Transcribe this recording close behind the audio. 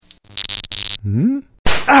Hmm?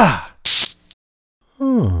 Ah!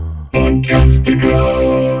 Oh.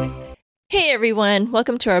 Hey everyone,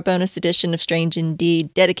 welcome to our bonus edition of Strange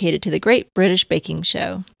Indeed, dedicated to the Great British Baking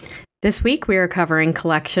Show. This week we are covering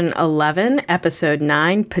Collection 11, Episode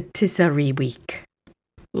 9, Patisserie Week.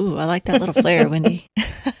 Ooh, I like that little flair, Wendy.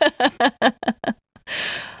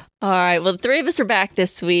 All right, well, the three of us are back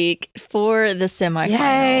this week for the semifinals.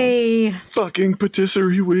 Yay! Fucking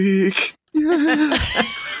Patisserie Week. Yeah.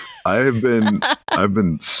 I've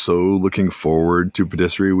been so looking forward to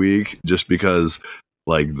Patisserie Week just because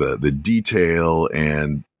like the detail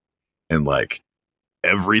and like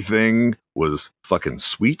everything was fucking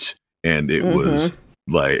sweet, and it was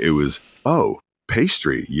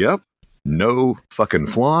pastry. Yep. No fucking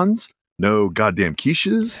flans, no goddamn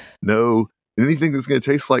quiches, no anything that's going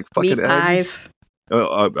to taste like fucking Meat eggs.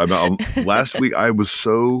 pies. Last week, I was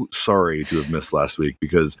so sorry to have missed last week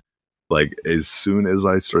because, like, as soon as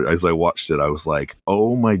I watched it, I was like,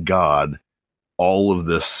 "Oh my god, all of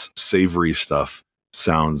this savory stuff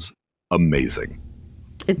sounds amazing."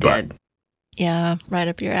 It did. Yeah, right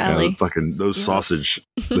up your alley. Fucking those sausage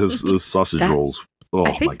rolls. Oh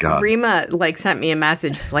I think my god! Rima sent me a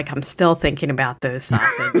message. It's like, I'm still thinking about those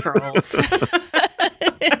sausage rolls.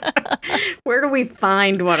 Where do we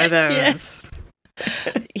find one of those? Yes.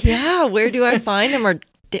 Yeah, where do I find them, or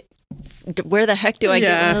where the heck do I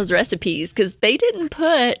get one of those recipes? Because they didn't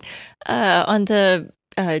put on the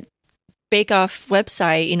Bake Off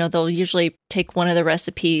website, you know, they'll usually take one of the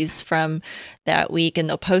recipes from that week and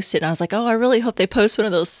they'll post it. And I was like, oh, I really hope they post one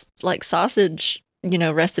of those like sausage, you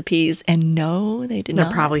know, recipes. And no, they did not.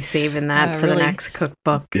 They're probably saving that for the next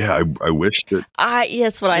cookbook. Yeah, I wish that.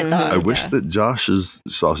 That's what I thought. I wish that Josh's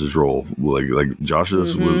sausage roll, like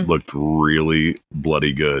Josh's, looked really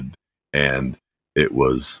bloody good, and it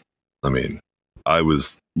was. I mean, I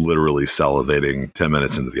was literally salivating 10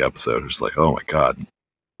 minutes into the episode. Just like, oh my god,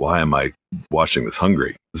 why am I watching this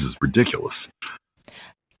hungry? This is ridiculous.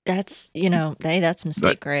 That's, that's a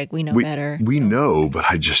mistake, Greg. We know better. We know, but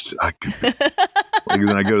I could. Then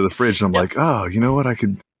I go to the fridge and I'm like, oh, you know what? I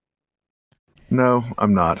could. No,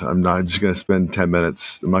 I'm not. I'm just going to spend 10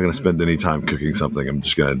 minutes. I'm not going to spend any time cooking something. I'm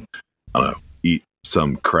just going to, I don't know, eat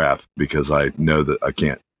some crap because I know that I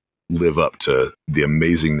can't live up to the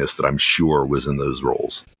amazingness that I'm sure was in those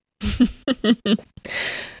rolls.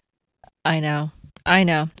 I know.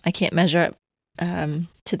 I can't measure up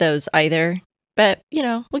to those either. But,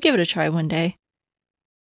 we'll give it a try one day.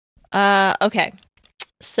 Okay.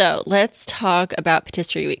 So let's talk about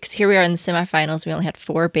Patisserie Week. Here we are in the semifinals. We only had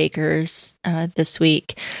 4 bakers this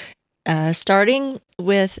week. Starting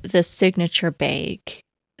with the signature bake,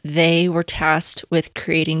 they were tasked with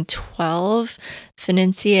creating 12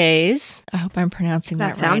 financiers. I hope I'm pronouncing that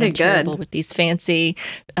right. Sounded I'm terrible good with these fancy,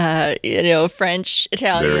 French,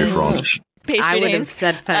 Italian, very French pastry I would names.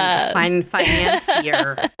 have said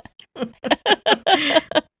financier.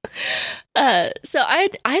 So I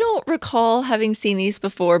don't recall having seen these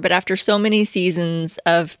before, but after so many seasons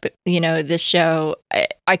of this show,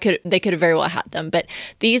 they could have very well had them. But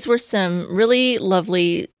these were some really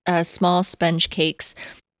lovely small sponge cakes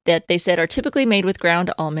that they said are typically made with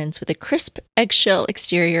ground almonds with a crisp eggshell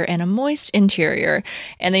exterior and a moist interior,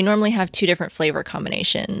 and they normally have 2 different flavor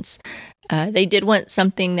combinations. They did want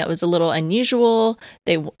something that was a little unusual.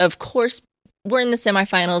 They, of course, were in the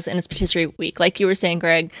semifinals, and it's Patisserie Week. Like you were saying,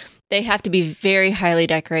 Greg, they have to be very highly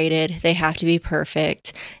decorated. They have to be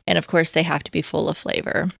perfect. And of course, they have to be full of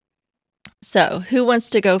flavor. So who wants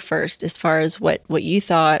to go first as far as what you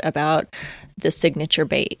thought about the signature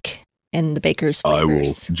bake and the baker's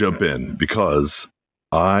flavors? I will jump in because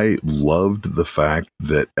I loved the fact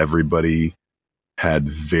that everybody had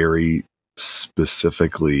very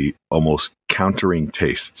specifically almost countering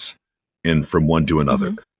tastes from one to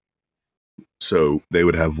another. Mm-hmm. So they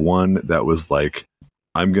would have one that was like,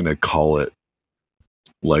 I'm going to call it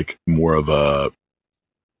like more of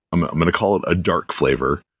I'm going to call it a dark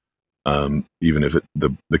flavor. Even if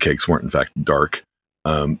the cakes weren't in fact dark.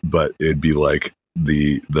 But it'd be like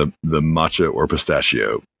the matcha or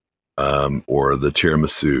pistachio, or the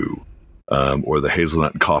tiramisu, or the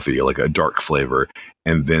hazelnut coffee, like a dark flavor.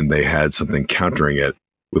 And then they had something countering it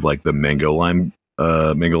with like the mango lime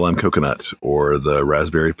coconut, or the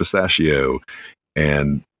raspberry pistachio,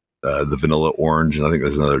 and the vanilla orange. And I think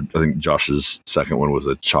there's another. I think Josh's second one was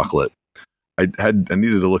a chocolate. I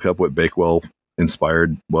needed to look up what Bakewell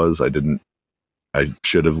inspired was. I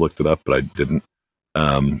should have looked it up, but I didn't.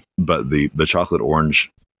 But the chocolate orange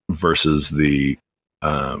versus the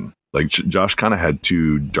Josh kind of had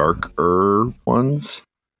 2 darker ones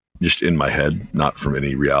just in my head, not from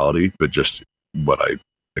any reality, but just what I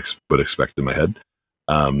would expect in my head.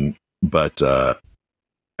 but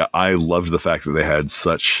I loved the fact that they had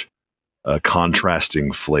such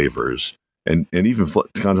contrasting flavors and even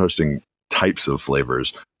contrasting types of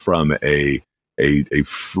flavors, from a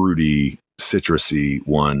fruity, citrusy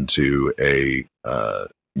one to a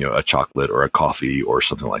chocolate or a coffee or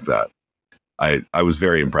something like that. I was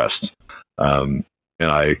very impressed, and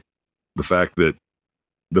the fact that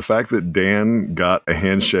Dan got a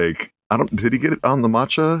handshake. Did he get it on the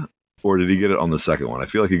matcha or did he get it on the second one? I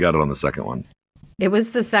feel like he got it on the second one. It was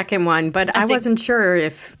the second one, but I wasn't sure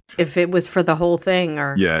if it was for the whole thing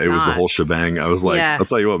or it was the whole shebang. I was like, I'll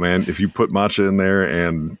tell you what, man, if you put matcha in there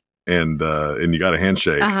and you got a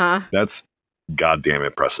handshake, that's goddamn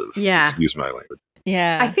impressive. Yeah. Excuse my language.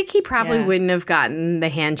 Yeah. I think he probably wouldn't have gotten the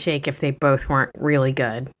handshake if they both weren't really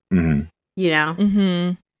good. Mm-hmm. You know?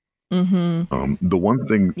 Mm-hmm. Mm-hmm. The one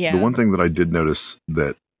thing that I did notice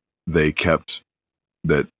that they kept,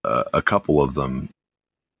 that a couple of them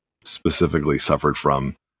specifically suffered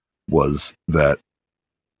from, was that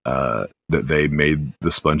that they made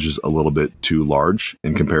the sponges a little bit too large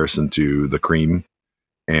in comparison to the cream.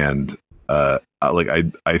 And I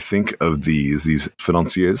think of these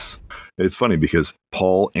financiers. It's funny because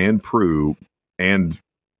Paul and Prue and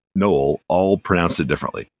Noel all pronounced it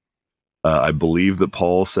differently. I believe that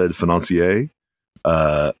Paul said financier,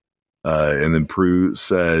 and then Prue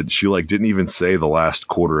said, she didn't even say the last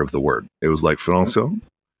quarter of the word. It was like financier,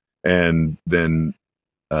 and then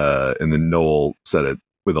Noel said it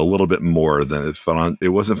with a little bit more than it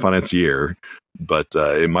wasn't financier, but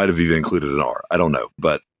it might have even included an R. I don't know,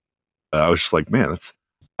 but I was just like, man,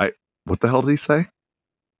 what the hell did he say?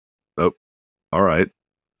 Oh, all right.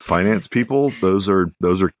 Finance people, those are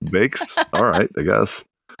bakes. All right, I guess.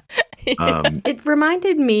 It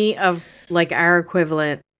reminded me of our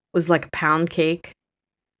equivalent was like a pound cake.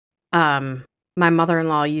 My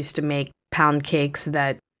mother-in-law used to make pound cakes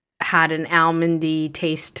that had an almondy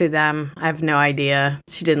taste to them. I have no idea.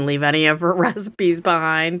 She didn't leave any of her recipes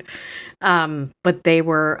behind. But they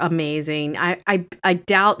were amazing. I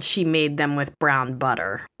doubt she made them with brown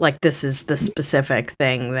butter. This is the specific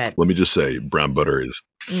thing that... Let me just say, brown butter is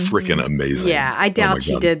freaking amazing. Yeah, I doubt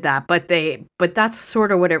she did that. But that's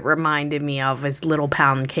sort of what it reminded me of, is little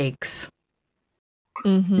pound cakes.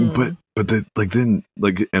 Mm-hmm. But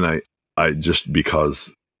I just,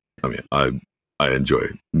 because, I enjoy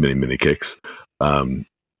many cakes. The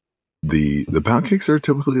pound cakes are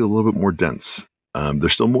typically a little bit more dense. They're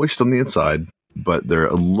still moist on the inside, but they're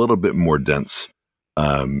a little bit more dense.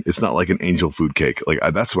 It's not like an angel food cake.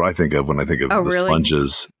 That's what I think of when I think of the really?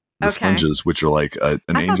 sponges. The sponges, which are like an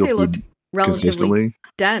angel food, consistently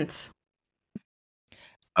dense.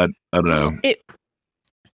 I don't know. It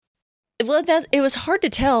was hard to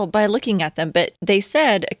tell by looking at them, but they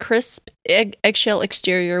said a crisp eggshell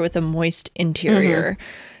exterior with a moist interior. Mm-hmm.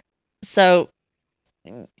 So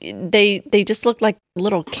they just look like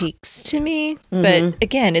little cakes to me. Mm-hmm. But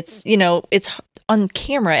again, it's on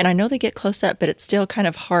camera, and I know they get close up, but it's still kind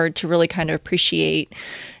of hard to really kind of appreciate.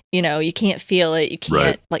 You can't feel it. You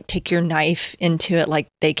can't take your knife into it like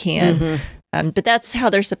they can. Mm-hmm. But that's how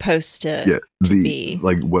they're supposed to be.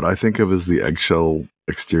 What I think of as the eggshell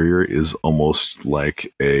exterior is almost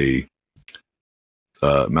like a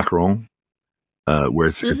macaron, where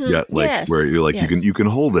it's got where you're you can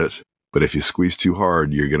hold it, but if you squeeze too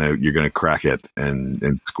hard, you're gonna crack it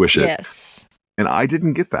and squish it. Yes. And I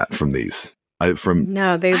didn't get that from these.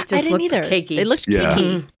 No, they just looked cakey. They looked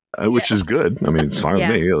cakey. Which is good. I mean, it's fine with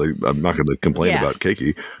me. I'm not going to complain about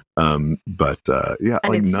cakey. And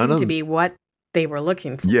it seemed to be what they were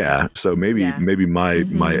looking for. Yeah, so maybe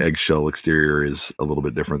my eggshell exterior is a little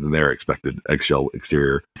bit different than their expected eggshell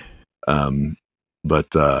exterior. Then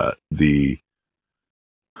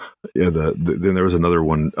there was another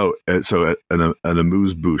one. Oh, so an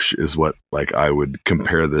amuse-bouche is what I would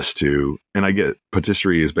compare this to. And I get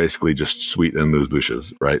patisserie is basically just sweet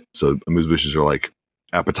amuse-bouches, right? So amuse-bouches are like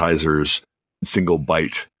appetizers, single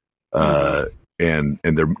bite, and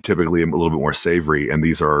they're typically a little bit more savory. And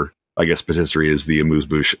these are, I guess, patisserie is the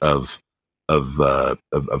amuse-bouche of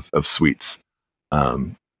sweets.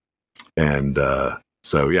 So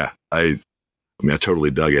yeah, I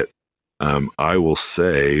totally dug it. I will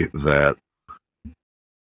say that.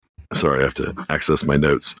 Sorry, I have to access my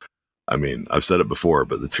notes. I mean, I've said it before,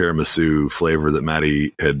 but the tiramisu flavor that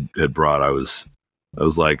Maddie had brought, I was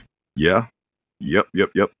like, yeah. Yep.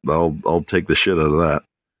 I'll take the shit out of that.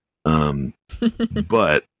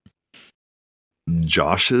 But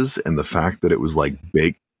Josh's, and the fact that it was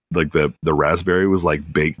baked, the raspberry was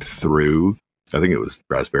baked through. I think it was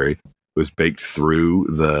raspberry. It was baked through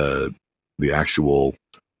the actual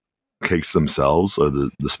cakes themselves or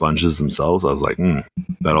the sponges themselves, I was like,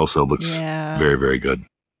 that also looks very, very good.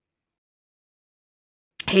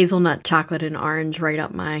 Hazelnut, chocolate, and orange, right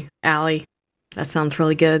up my alley. That sounds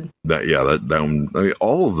really good. That one, I mean,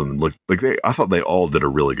 all of them looked like I thought they all did a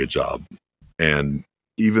really good job. And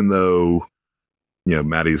even though,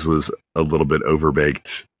 Maddie's was a little bit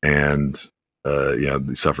overbaked and,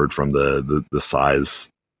 they suffered from the size,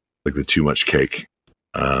 like the too much cake.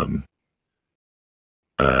 I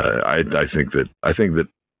think that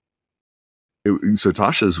so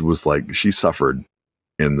Tasha's was like, she suffered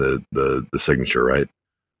in the signature, right?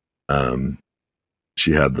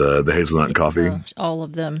 She had the hazelnut and coffee. All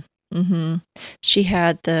of them. Mm-hmm. She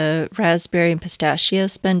had the raspberry and pistachio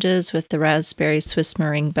sponges with the raspberry Swiss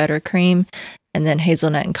meringue buttercream, and then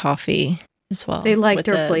hazelnut and coffee as well. They liked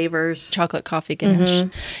her flavors. Chocolate coffee ganache.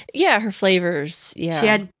 Mm-hmm. Yeah, her flavors. Yeah. She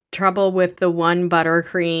had trouble with the one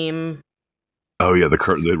buttercream. Oh yeah,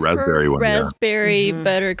 the raspberry one. Raspberry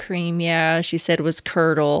buttercream. Yeah, she said was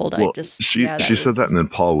curdled. Well, she said that, and then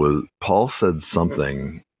Paul said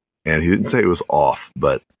something, and he didn't say it was off,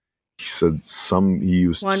 but he said he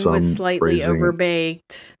used one some was slightly phrasing.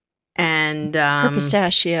 Overbaked, and her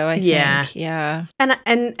pistachio. I think. Yeah,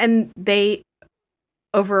 and they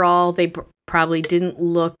overall they probably didn't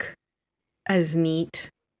look as neat.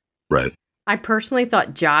 Right. I personally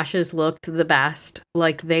thought Josh's looked the best.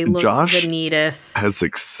 Like they looked the neatest. Has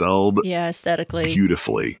excelled, aesthetically,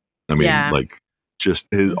 beautifully. I mean, like just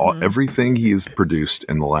his everything he has produced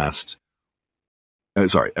in the last.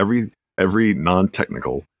 Every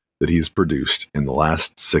non-technical that he's produced in the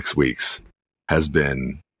last 6 weeks has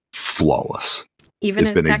been flawless. Even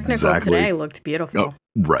his technical today looked beautiful. Oh,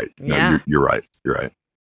 right. No, you're right. You're right.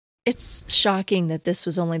 It's shocking that this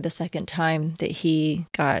was only the second time that he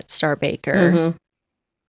got Star Baker.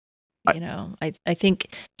 Mm-hmm. I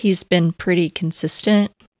think he's been pretty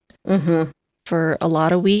consistent for a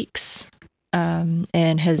lot of weeks,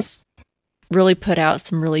 and has really put out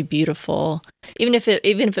some really beautiful, even if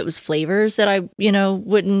it was flavors that I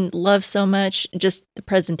wouldn't love so much, just the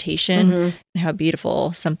presentation and how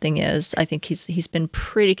beautiful something is. I think he's been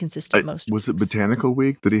pretty consistent most. Was it Botanical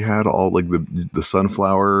Week that he had all like the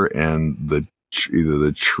sunflower and either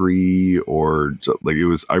the tree or like it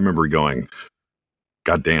was? I remember going,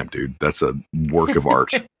 "God damn, dude, that's a work of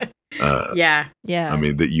art." Yeah. I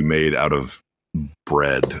mean, that you made out of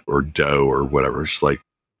bread or dough or whatever. It's like,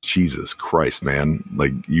 Jesus Christ, man.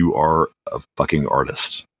 Like, you are a fucking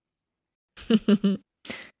artist.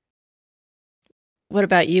 What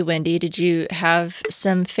about you, Wendy? Did you have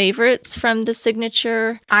some favorites from the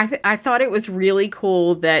signature? I thought it was really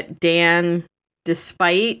cool that Dan,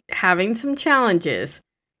 despite having some challenges,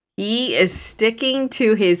 he is sticking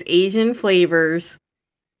to his Asian flavors.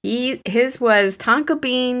 His was tonka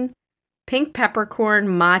bean, pink peppercorn,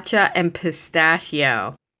 matcha, and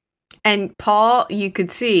pistachio. And Paul, you could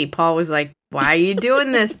see, Paul was like, "Why are you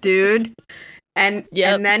doing this, dude?" And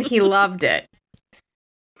then he loved it.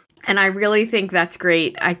 And I really think that's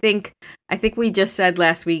great. I think we just said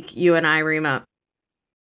last week, you and I, Rima,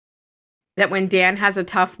 that when Dan has a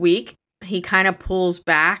tough week, he kind of pulls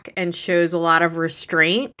back and shows a lot of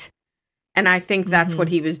restraint. And I think that's what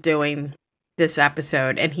he was doing this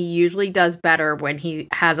episode. And he usually does better when he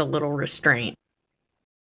has a little restraint.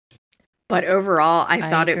 But overall, I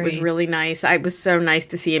thought it was really nice. It was so nice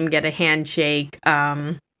to see him get a handshake.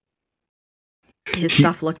 His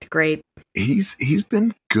stuff looked great. He's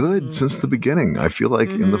been good since the beginning. I feel like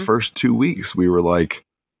in the first 2 weeks, we were like,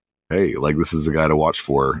 hey, like this is a guy to watch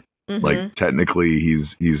for. Like technically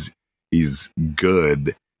he's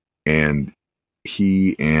good. And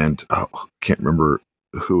I can't remember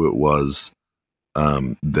who it was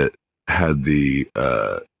that had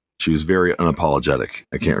she was very unapologetic.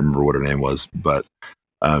 I can't remember what her name was, but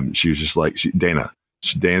she was just like Dana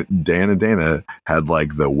and Dana had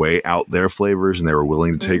like the way out their flavors, and they were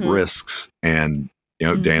willing to take risks. And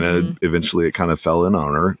Dana eventually it kind of fell in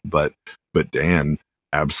on her, but Dan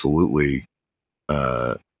absolutely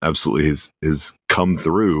has come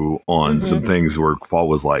through on some things where Paul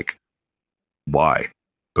was like, why?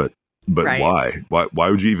 But right. Why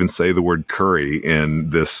would you even say the word curry in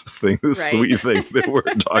this thing, sweet thing that we're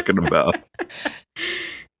talking about?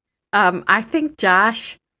 I think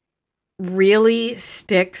Josh really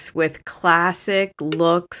sticks with classic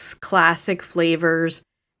looks, classic flavors,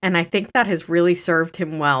 and I think that has really served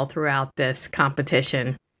him well throughout this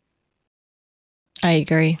competition. I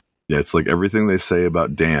agree. Yeah, it's like everything they say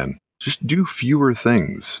about Dan, just do fewer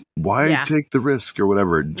things. Why take the risk or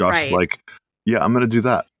whatever? Josh is like, yeah, I'm going to do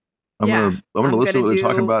that. I'm gonna listen to what they're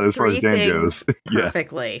talking about as far as Dan goes.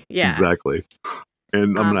 Perfectly. Yeah. Exactly.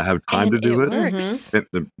 And I'm gonna have time to do it. Works.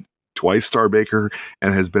 And twice Star Baker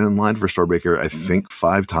and has been in line for Star Baker, I think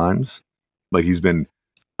 5 times. Like he's been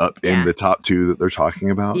up in the top 2 that they're talking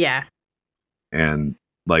about. Yeah. And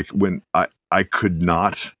like when I could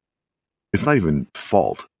not, it's not even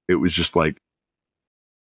fault. It was just like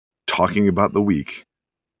talking about the week.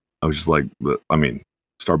 I was just like, I mean,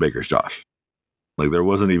 Star Baker's Josh. Like there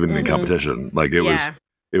wasn't even any competition. Like it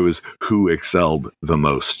was who excelled the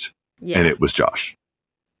most. Yeah. And it was Josh.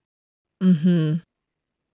 Mm-hmm.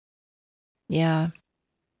 Yeah.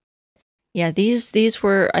 Yeah, these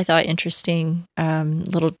were, I thought, interesting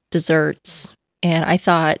little desserts. And I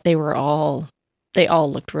thought they all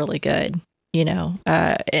looked really good, you know.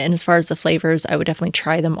 And as far as the flavors, I would definitely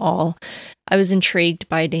try them all. I was intrigued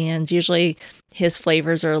by Dan's. Usually his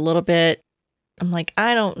flavors are a little bit, I'm like,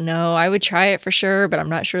 I don't know. I would try it for sure, but I'm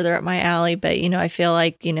not sure they're up my alley. But, you know, I feel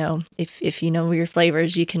like, you know, if you know your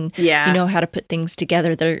flavors, you can, you know how to put things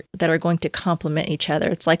together that are going to complement each other.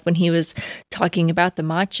 It's like when he was talking about the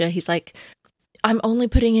matcha, he's like, I'm only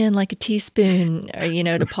putting in like a teaspoon, or, you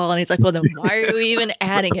know, to Paul. And he's like, well, then why are we even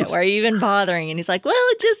adding it? Why are you even bothering? And he's like, well,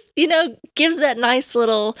 it just, you know, gives that nice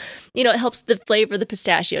little, you know, it helps the flavor of the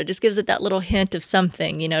pistachio. It just gives it that little hint of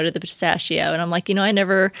something, you know, to the pistachio. And I'm like, you know, I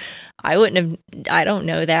don't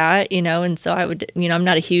know that, you know, and so I would, you know, I'm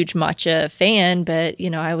not a huge matcha fan, but, you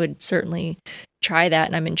know, I would certainly try that,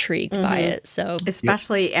 and I'm intrigued by it. So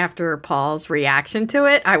especially after Paul's reaction to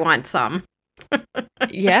it, I want some.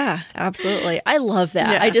 Yeah, absolutely. I love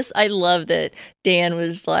that. Yeah. I love that Dan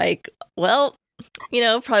was like, well, you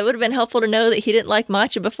know, probably would have been helpful to know that he didn't like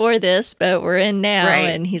matcha before this, but we're in now. Right.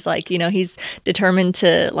 And he's like, you know, he's determined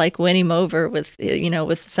to like win him over with, you know,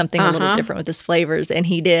 with something a little different with his flavors. And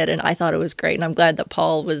he did. And I thought it was great. And I'm glad that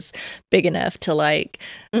Paul was big enough to like,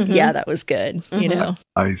 yeah, that was good. You know,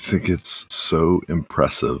 I think it's so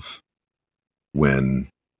impressive when,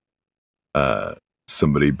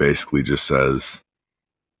 somebody basically just says,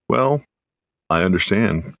 well, I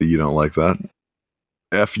understand that you don't like that.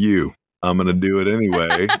 F you. I'm going to do it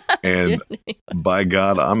anyway. And by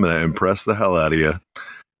God, I'm going to impress the hell out of you.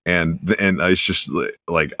 And it's just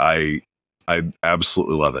like, I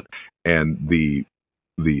absolutely love it. And the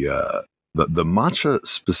matcha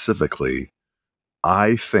specifically,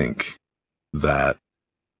 I think that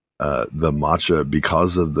the matcha,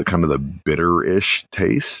 because of the kind of the bitter-ish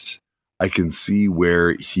taste, I can see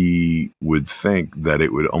where he would think that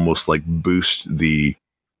it would almost like boost the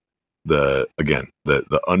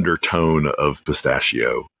undertone of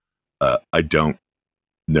pistachio. I don't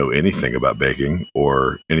know anything about baking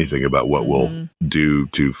or anything about what will do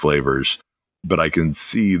to flavors, but I can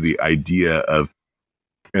see the idea of,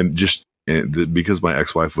 and just because my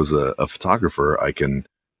ex-wife was a photographer, I can,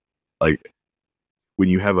 like, when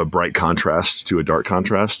you have a bright contrast to a dark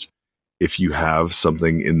contrast, if you have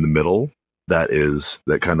something in the middle that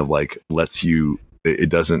kind of like lets you,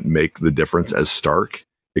 it doesn't make the difference as stark,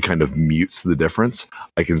 it kind of mutes the difference.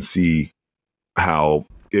 I can see how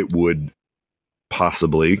it would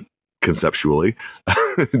possibly conceptually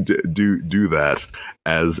do that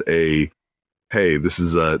as a, hey, this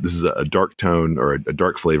is a dark tone or a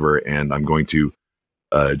dark flavor, and I'm going to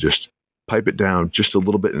just pipe it down just a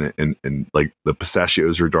little bit, and like the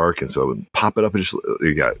pistachios are dark, and so pop it up and just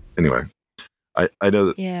anyway. I know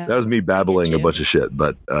that that was me babbling a bunch of shit,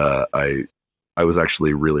 but I was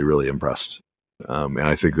actually really, really impressed. And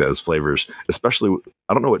I think those flavors, especially,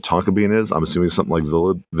 I don't know what tonka bean is. I'm assuming something like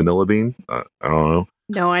vanilla bean. I don't know.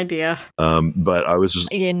 No idea. But I was just,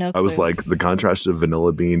 I was like the contrast of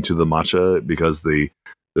vanilla bean to the matcha, because the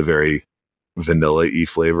very vanilla-y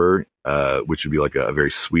flavor, which would be like a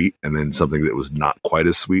very sweet, and then something that was not quite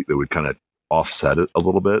as sweet that would kind of offset it a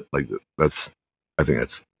little bit. Like I think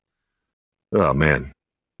that's, oh man,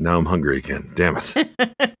 now I'm hungry again. Damn it.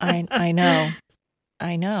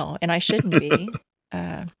 I know, and I shouldn't be.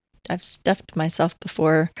 I've stuffed myself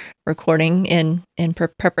before recording in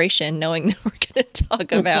preparation, knowing that we're going to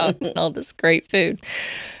talk about all this great food.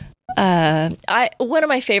 One of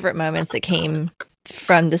my favorite moments that came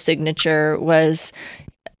from the signature was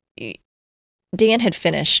Dan had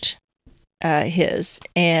finished his,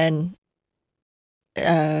 and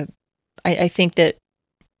I think that,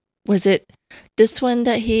 was it this one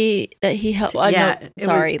that he helped?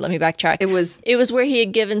 Sorry, let me backtrack. It was where he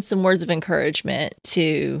had given some words of encouragement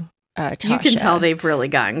to Tasha. You can tell they've really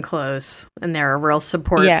gotten close, and they're a real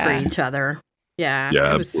support for each other. Yeah,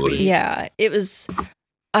 it was absolutely. Sweet. Yeah, it was.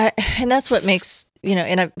 And that's what makes, you know,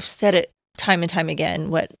 and I've said it time and time again,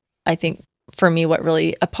 what I think for me, what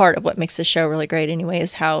really a part of what makes the show really great anyway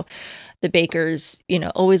is how the bakers,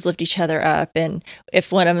 always lift each other up. And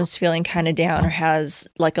if one of them's feeling kind of down or has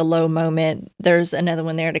like a low moment, there's another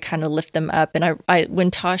one there to kind of lift them up. And I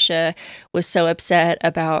when Tasha was so upset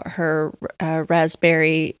about her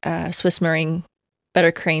raspberry Swiss meringue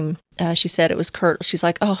buttercream, she said it was curdled. She's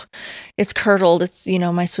like, "Oh, it's curdled. It's,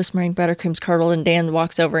 my Swiss meringue buttercream's curdled." And Dan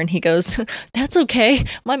walks over and he goes, "That's okay.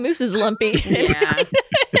 My mousse is lumpy." Yeah.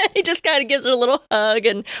 He just kind of gives her a little hug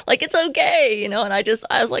and like, "It's okay," and I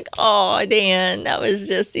was like, "Oh, Dan, that was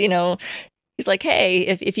just, he's like, "Hey,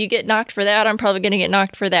 if you get knocked for that, I'm probably going to get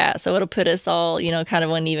knocked for that. So it'll put us all, kind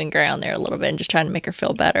of on even ground there a little bit," and just trying to make her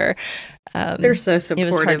feel better. They're so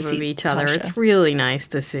supportive of each other. Tasha. It's really nice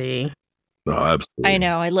to see. Oh, absolutely. I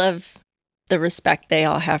know. I love the respect they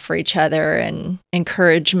all have for each other and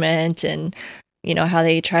encouragement and, how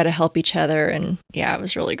they try to help each other. And yeah, it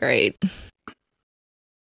was really great.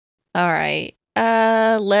 All right.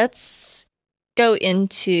 Let's go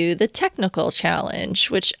into the technical challenge,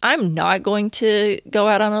 which I'm not going to go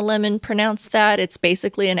out on a limb and pronounce that. It's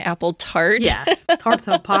basically an apple tart. Yes. Tarte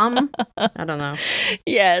aux pommes. I don't know.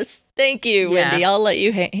 Yes. Thank you, Wendy. I'll let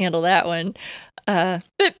you handle that one.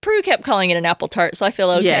 But Prue kept calling it an apple tart, so I feel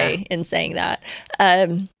okay in saying that.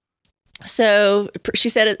 So she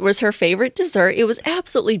said it was her favorite dessert. It was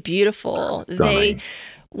absolutely beautiful. Stunning. They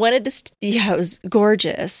wanted this, it was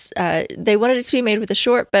gorgeous. They wanted it to be made with a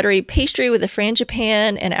short, buttery pastry with a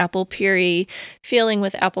frangipane and apple puree, filling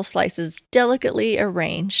with apple slices delicately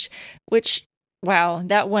arranged, which, wow,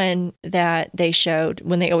 that one that they showed,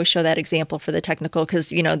 when they always show that example for the technical, because,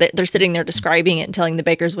 they're sitting there describing it and telling the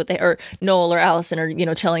bakers what or Noel or Allison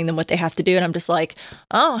are, telling them what they have to do. And I'm just like,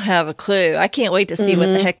 I don't have a clue. I can't wait to see what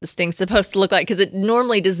the heck this thing's supposed to look like, because it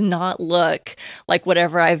normally does not look like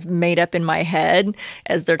whatever I've made up in my head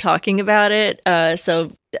as they're talking about it.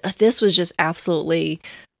 So this was just absolutely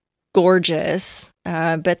gorgeous.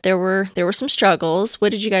 But there were some struggles. What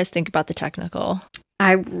did you guys think about the technical?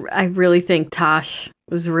 I really think Tosh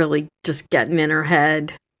was really just getting in her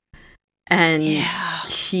head, and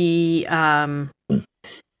she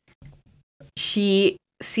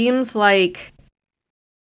seems like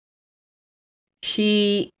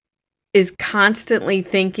she is constantly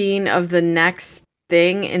thinking of the next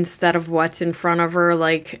thing instead of what's in front of her.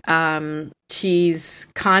 Like, she's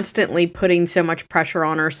constantly putting so much pressure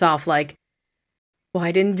on herself, like, well,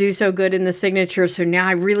 I didn't do so good in the signature, so now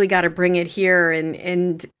I really got to bring it here.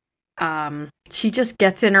 And she just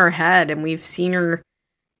gets in her head, and we've seen her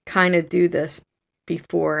kind of do this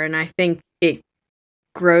before. And I think it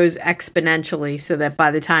grows exponentially so that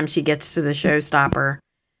by the time she gets to the showstopper,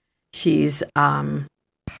 she's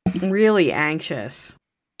really anxious.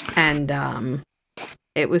 And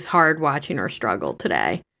it was hard watching her struggle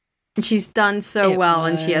today. And she's done so well,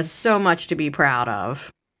 and she has so much to be proud of.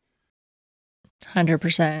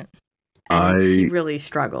 100%. She really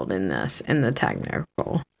struggled in the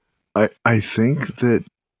technical. I think that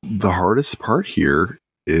the hardest part here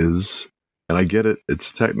is, and I get it,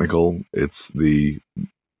 it's technical, it's the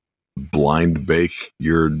blind bake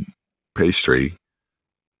your pastry,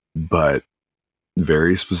 but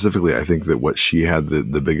very specifically, I think that what she had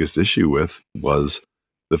the biggest issue with was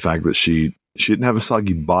the fact that she didn't have a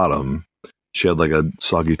soggy bottom, she had like a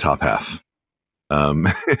soggy top half. Her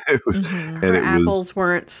apples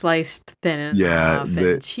weren't sliced thin enough.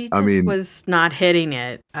 And she just was not hitting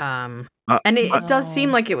it. And it does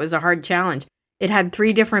seem like it was a hard challenge. It had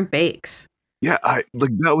 3 different bakes. Yeah,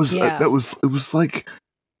 it was like,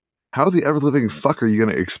 how the ever living fuck are you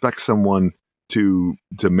going to expect someone to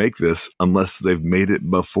make this unless they've made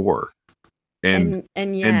it before? And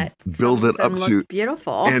yet build it up to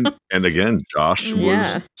beautiful. And again, Josh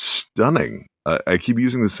was stunning. I keep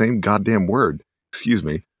using the same goddamn word. Excuse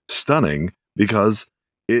me, stunning, because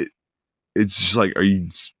it's just like, are you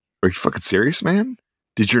fucking serious, man?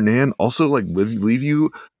 Did your nan also like leave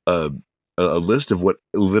you a list of what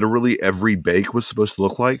literally every bake was supposed to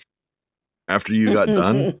look like after you got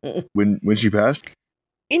done when she passed?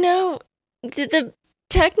 The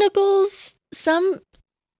technicals,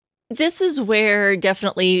 this is where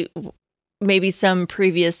definitely maybe some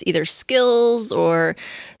previous either skills or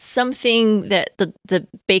something that the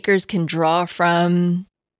bakers can draw from,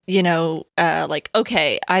 like,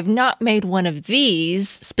 okay, I've not made one of these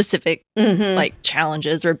specific like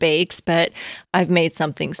challenges or bakes, but I've made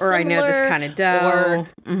something similar. Or I know this kind of dough.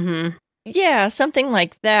 Yeah, something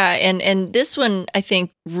like that. And this one, I think,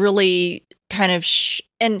 really kind of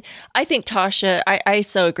and I think Tasha, I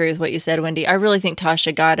so agree with what you said, Wendy. I really think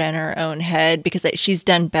Tasha got in her own head, because she's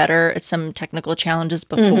done better at some technical challenges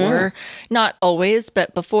before. Not always,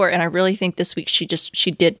 but before. And I really think this week she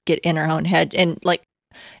did get in her own head. And like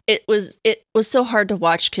it was so hard to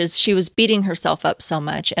watch because she was beating herself up so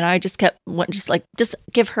much, and I just kept just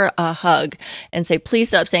give her a hug and say, please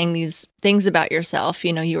stop saying these things about yourself.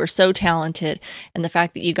 You are so talented, and the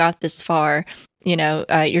fact that you got this far,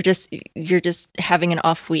 you're just having an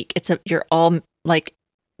off week. You're all like,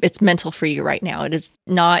 it's mental for you right now. It is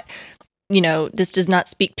not, this does not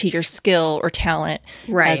speak to your skill or talent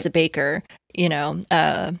as a baker.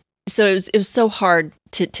 So it was so hard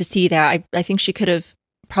to see that. I think she could have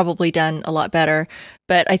probably done a lot better,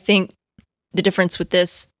 but I think the difference with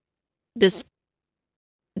this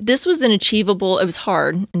was an achievable. It was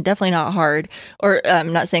hard, and definitely not hard. Or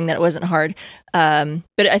I'm not saying that it wasn't hard,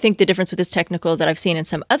 but I think the difference with this technical that I've seen in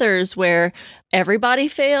some others where everybody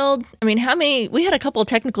failed. I mean, we had a couple of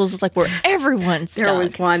technicals where everyone stunk. There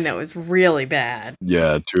was one that was really bad.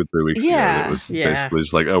 Yeah, 2 or 3 weeks ago, it was basically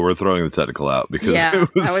just like, oh, we're throwing the technical out because it was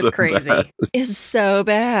that was so crazy. bad. It's so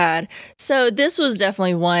bad. So this was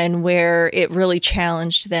definitely one where it really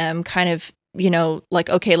challenged them, kind of.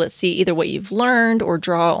 Okay, let's see either what you've learned or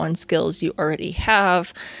draw on skills you already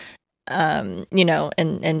have, and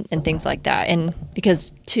things like that. And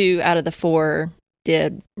because 2 out of the 4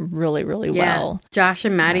 did really, really well. Josh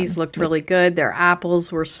and Maddie's looked really good. Their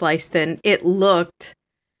apples were sliced thin. It looked,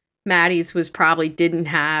 Maddie's didn't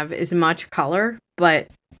have as much color, but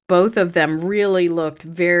both of them really looked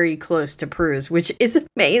very close to Prue's, which is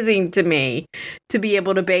amazing to me, to be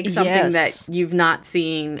able to bake something that you've not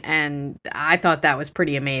seen. And I thought that was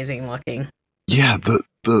pretty amazing looking. Yeah,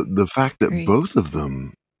 the fact that both of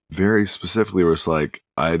them very specifically was like,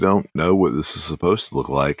 I don't know what this is supposed to look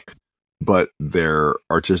like, but their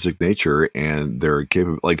artistic nature and their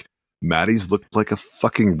capability, like Maddie's looked like a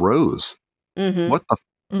fucking rose. Mm-hmm.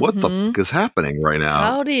 What the fuck is happening right now?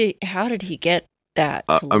 How did he get that?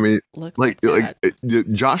 Look like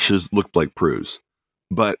Josh's looked like Prue's,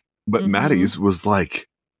 but Maddie's was like,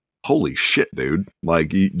 holy shit, dude!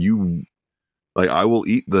 Like you, like I will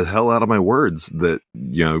eat the hell out of my words that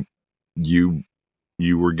you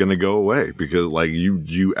were gonna go away because like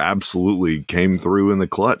you absolutely came through in the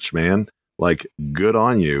clutch, man. Like good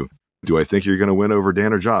on you. Do I think you're gonna win over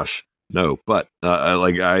Dan or Josh? No, but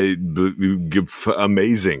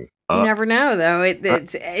amazing. You never know, though.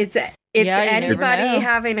 It's anybody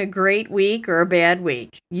having a great week or a bad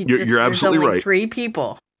week. You're absolutely right. 3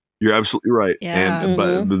 people. You're absolutely right. Yeah. And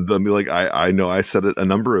but I know I said it a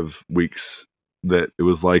number of weeks that it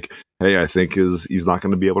was like, hey, I think he's not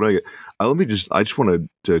going to be able to make it. I just wanted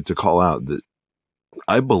to call out that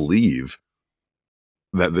I believe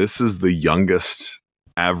that this is the youngest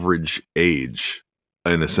average age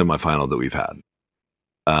in a semifinal that we've had.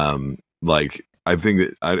 I think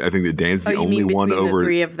that Dan's the only one over the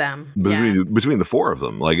 3 of them. Between the 4 of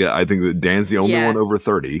them. Like I think that Dan's the only one over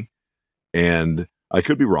 30, and I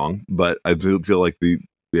could be wrong, but I feel like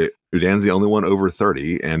Dan's the only one over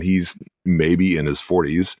 30, and he's maybe in his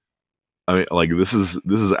 40s. I mean, like this is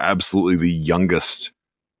absolutely the youngest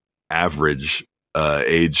average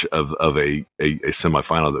age of a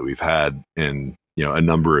semifinal that we've had in a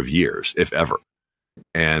number of years, if ever.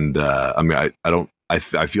 And I mean, I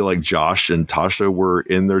feel like Josh and Tasha were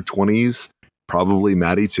in their 20s, probably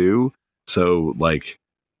Maddie too. So, like,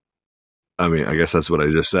 I mean, I guess that's what I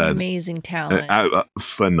just said. Amazing talent,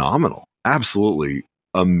 phenomenal, absolutely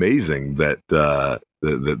amazing that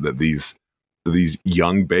that these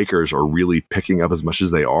young bakers are really picking up as much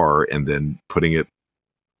as they are, and then putting it.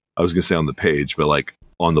 I was gonna say on the page, but like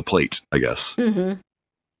on the plate, I guess. Mm-hmm.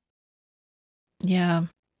 Yeah.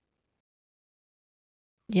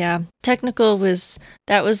 Yeah, technical was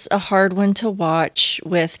a hard one to watch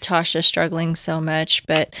with Tasha struggling so much,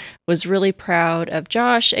 but was really proud of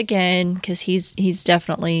Josh again because he's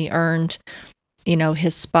definitely earned,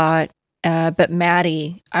 his spot. But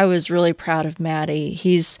Maddie, I was really proud of Maddie.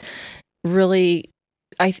 He's really,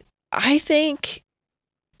 I think,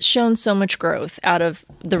 shown so much growth out of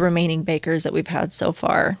the remaining bakers that we've had so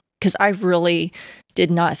far. Because I really did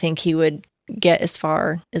not think he would get as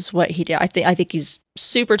far as what he did. I think he's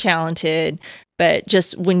super talented, but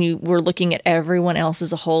just when you were looking at everyone else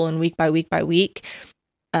as a whole and week by week by week,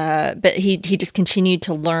 but he just continued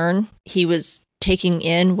to learn. He was taking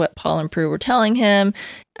in what Paul and Prue were telling him,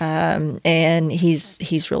 and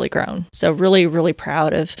he's really grown. So really, really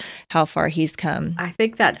proud of how far he's come. I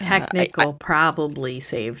think that technical probably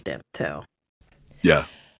saved him too. Yeah,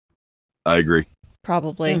 I agree.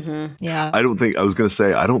 Probably. Mm-hmm. Yeah. I don't think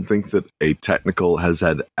that a technical has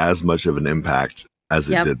had as much of an impact as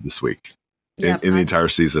it did this week in the entire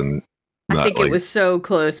season. I think it was so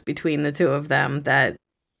close between the 2 of them that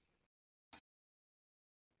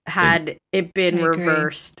had it been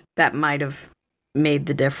reversed, that might have made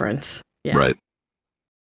the difference. Yeah. Right.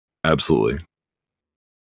 Absolutely.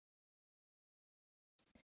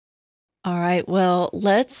 All right, well,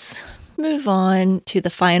 let's move on to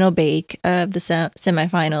the final bake of the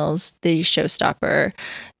semifinals, the showstopper,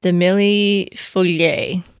 the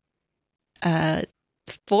millefeuille.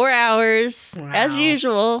 4 hours, as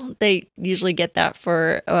usual. They usually get that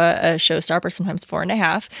for a showstopper, sometimes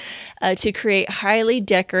 4.5, to create highly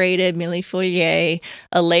decorated millefeuille,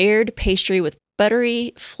 a layered pastry with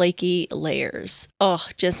buttery, flaky layers. Oh,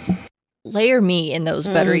 just layer me in those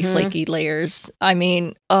buttery, flaky layers. I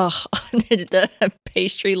mean, did the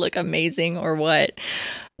pastry look amazing or what?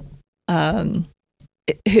 Who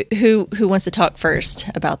wants to talk first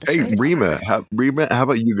about the show? Hey, Rima, how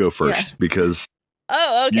about you go first? Yeah. Because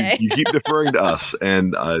okay. you keep deferring to us,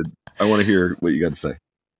 and I want to hear what you got to say.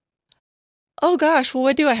 Oh gosh, well,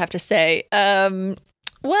 what do I have to say?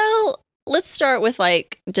 Well, let's start with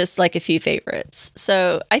just a few favorites.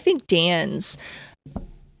 So I think Dan's.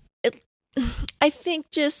 I think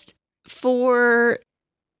just for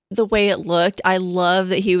the way it looked, I love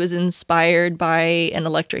that he was inspired by an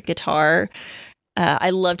electric guitar.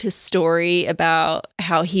 I loved his story about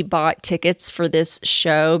how he bought tickets for this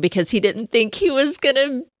show because he didn't think he was going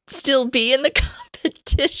to still be in the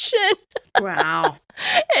competition. Wow.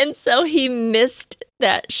 And so he missed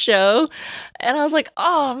that show. And I was like,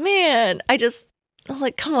 oh man, I was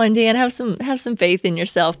like, come on, Dan, have some faith in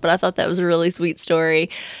yourself. But I thought that was a really sweet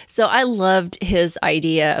story. So I loved his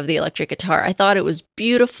idea of the electric guitar. I thought it was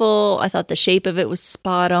beautiful. I thought the shape of it was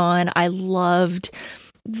spot on. I loved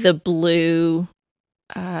the blue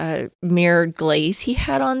mirrored glaze he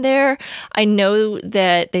had on there. I know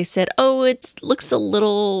that they said, it looks a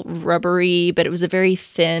little rubbery, but it was a very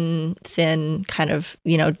thin kind of,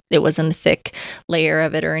 it wasn't a thick layer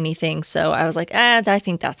of it or anything. So I was like, I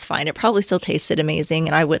think that's fine. It probably still tasted amazing,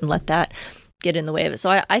 and I wouldn't let that get in the way of it.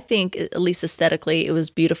 So I think, at least aesthetically, it was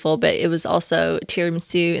beautiful, but it was also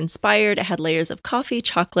tiramisu inspired. It had layers of coffee,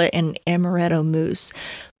 chocolate, and amaretto mousse.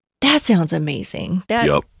 That sounds amazing.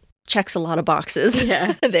 That checks a lot of boxes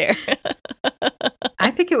there.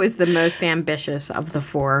 I think it was the most ambitious of the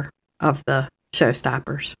 4 of the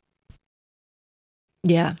showstoppers.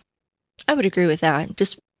 Yeah, I would agree with that.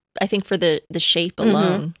 Just, I think for the shape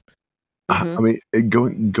alone. I mean,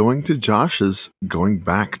 going to Josh's, going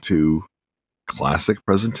back to classic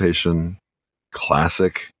presentation,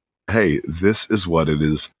 classic, hey, this is what it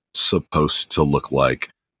is supposed to look like.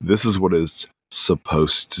 This is what it's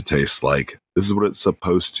supposed to taste like. This is what it's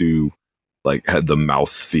supposed to had the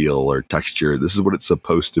mouth feel or texture. This is what it's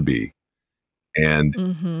supposed to be. And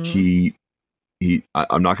I'm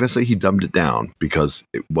not going to say he dumbed it down, because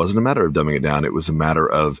it wasn't a matter of dumbing it down. It was a matter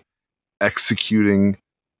of executing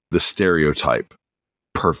the stereotype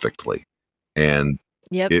perfectly. And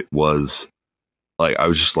it was I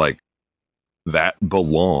was just like, that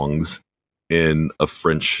belongs in a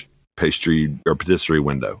French pastry or patisserie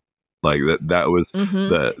window. That was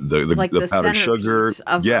the powdered sugar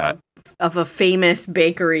of a famous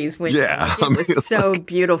bakery's window. Yeah, it was so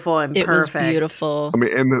beautiful and perfect. It was beautiful. I mean,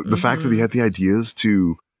 and the fact that he had the ideas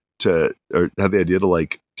to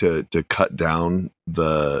cut down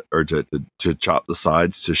to chop the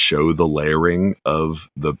sides to show the layering of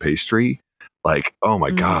the pastry. Oh my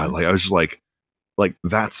God. I was just like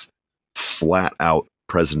that's flat out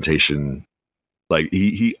presentation.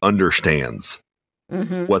 He understands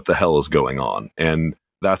what the hell is going on. And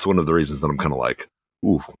that's one of the reasons that I'm kind of like,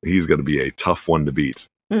 ooh, he's going to be a tough one to beat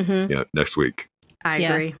next week. I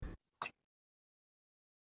agree.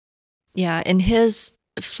 Yeah. And his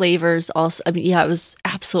flavors also, I mean, it was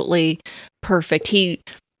absolutely perfect.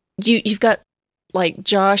 You've got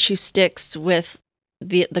Josh, who sticks with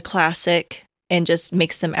the classic and just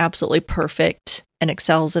makes them absolutely perfect and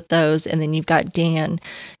excels at those. And then you've got Dan,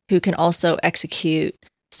 who can also execute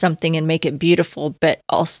something and make it beautiful, but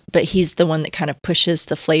he's the one that kind of pushes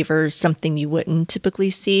the flavors, something you wouldn't typically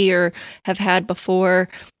see or have had before.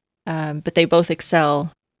 But they both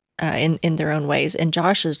excel in their own ways. And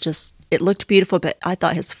Josh it looked beautiful, but I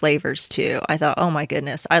thought his flavors too. I thought, oh my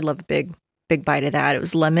goodness, I'd love a big bite of that. It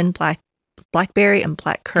was lemon, blackberry, and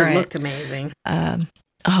blackcurrant. It looked amazing.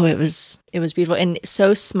 It was beautiful, and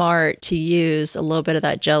so smart to use a little bit of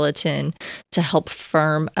that gelatin to help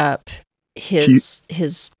firm up his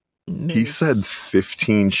mousse. He said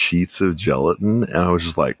 15 sheets of gelatin, and I was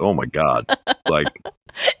just like, oh my God.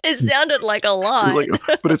 It sounded like a lot.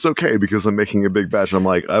 But it's okay, because I'm making a big batch. I'm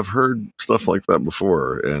like, I've heard stuff like that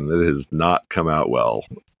before, and it has not come out well.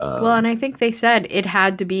 And I think they said it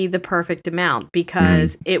had to be the perfect amount,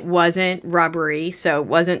 because it wasn't rubbery, so it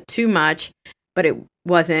wasn't too much, but it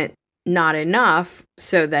wasn't not enough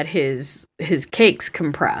so that his cakes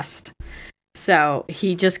compressed. So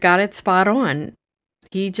he just got it spot on.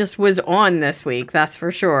 He just was on this week, that's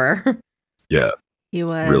for sure. Yeah, He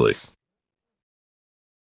was. really.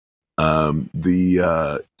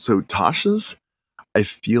 So Tasha's, I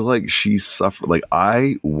feel like she suffered. Like,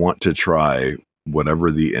 I want to try whatever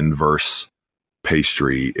the inverse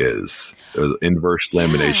pastry is, or inverse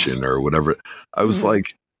lamination, or whatever. I was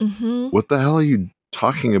like, what the hell are you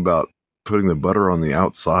talking about? Putting the butter on the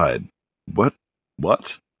outside? What?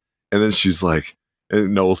 And then she's like,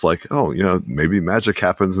 and Noel's like, oh, maybe magic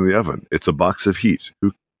happens in the oven. It's a box of heat.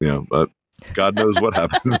 Who, God knows what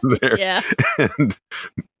happens in there. Yeah.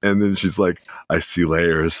 And then she's like, I see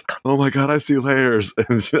layers. Oh my God, I see layers.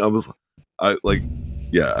 And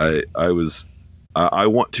I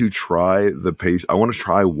want to try the paste. I want to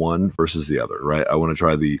try one versus the other, right? I want to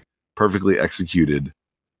try the perfectly executed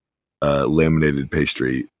laminated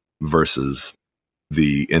pastry versus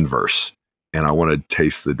the inverse. And I want to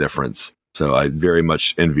taste the difference. So I very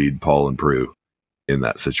much envied Paul and Prue in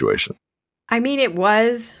that situation. I mean,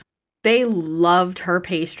 they loved her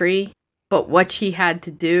pastry, but what she had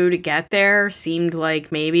to do to get there seemed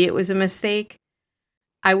like maybe it was a mistake.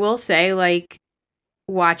 I will say, like,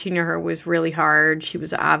 watching her was really hard. She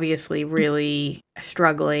was obviously really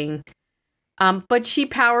struggling. But she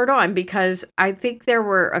powered on, because I think there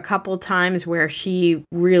were a couple times where she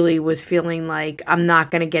really was feeling like, I'm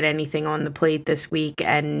not going to get anything on the plate this week.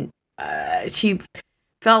 And she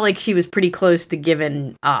felt like she was pretty close to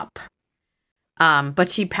giving up. But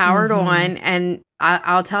she powered on, and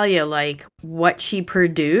I'll tell you, like, what she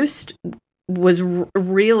produced was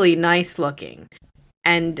really nice looking.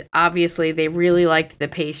 And obviously they really liked the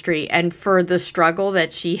pastry. And for the struggle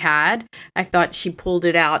that she had, I thought she pulled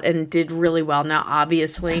it out and did really well. Now,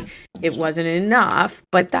 obviously, it wasn't enough,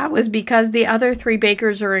 but that was because the other three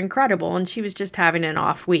bakers are incredible, and she was just having an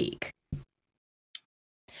off week.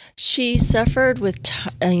 She suffered with,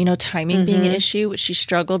 timing being an issue, which she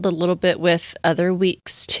struggled a little bit with other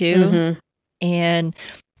weeks too. And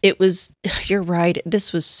it was, you're right,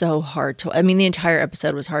 this was so hard to, I mean, the entire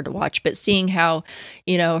episode was hard to watch, but seeing how,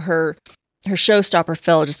 her showstopper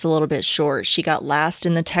fell just a little bit short. She got last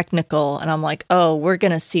in the technical, and I'm like, oh, we're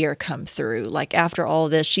going to see her come through. Like, after all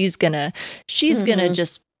this, she's going to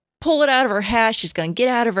just pull it out of her hat. She's going to get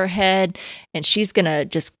out of her head, and she's going to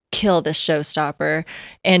just kill this showstopper.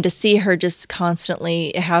 And to see her just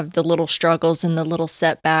constantly have the little struggles and the little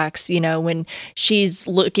setbacks, when she's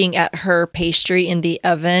looking at her pastry in the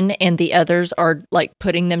oven and the others are like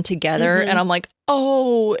putting them together, and I'm like,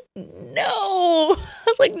 oh no. I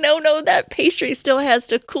was like, no, that pastry still has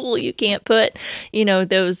to cool. You can't put,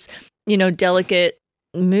 those, delicate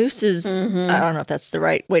mousses. I don't know if that's the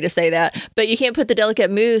right way to say that, but you can't put the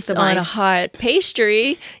delicate mousse on a hot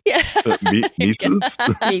pastry. Yeah. Mises?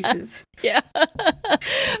 Mises. Yeah. But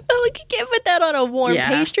like, you can't put that on a warm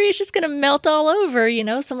pastry. It's just going to melt all over,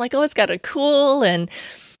 So I'm like, oh, it's got to cool. And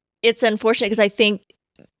it's unfortunate, because I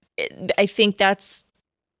think that's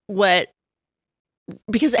what,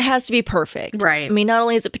 because it has to be perfect. Right. I mean, not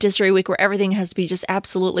only is it patisserie week where everything has to be just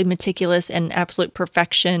absolutely meticulous and absolute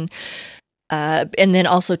perfection, and then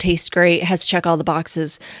also tastes great, has to check all the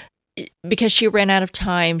boxes. Because she ran out of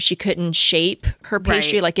time, she couldn't shape her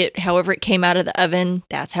pastry however it came out of the oven.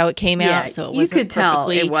 That's how it came out. So it wasn't, you could tell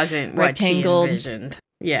it wasn't rectangled. What she envisioned.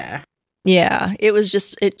 Yeah. Yeah,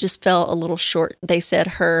 it just fell a little short. They said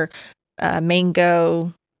her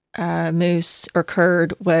mango mousse or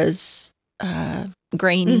curd was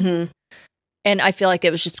grainy. And I feel like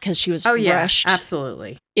it was just because she was rushed.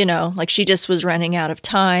 Absolutely. Like she just was running out of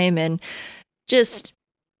time, and just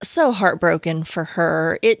so heartbroken for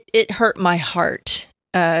her. It hurt my heart,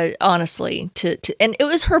 honestly. And it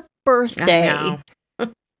was her birthday. I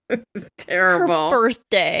know. Terrible. Her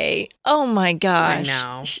birthday. Oh my gosh.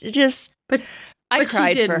 I know. I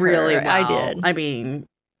cried she did for her. really well. I did. I mean,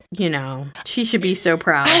 she should be so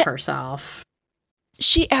proud of herself.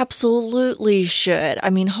 She absolutely should. I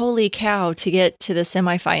mean, holy cow, to get to the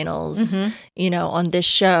semifinals, on this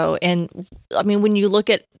show. And I mean, when you look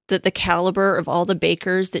at the caliber of all the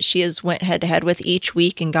bakers that she has went head to head with each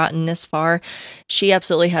week and gotten this far, she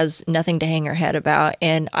absolutely has nothing to hang her head about.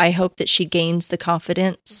 And I hope that she gains the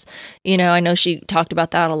confidence. I know she talked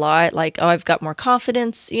about that a lot, like, oh, I've got more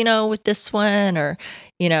confidence, with this one, or,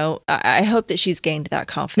 I hope that she's gained that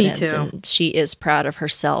confidence. Me too. And she is proud of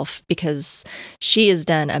herself, because she has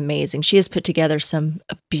done amazing. She has put together some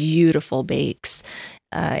beautiful bakes.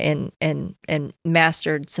 And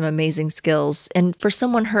mastered some amazing skills. And for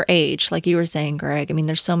someone her age, like you were saying, Greg, I mean,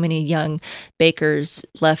 there's so many young bakers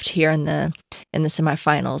left here in the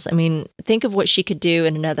semifinals. I mean, think of what she could do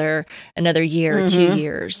in another year, 2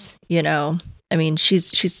 years. I mean,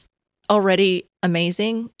 she's already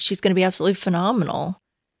amazing. She's going to be absolutely phenomenal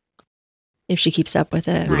if she keeps up with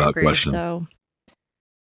it. Without question. So,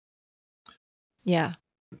 yeah.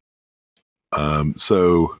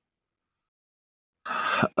 So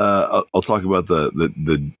I'll talk about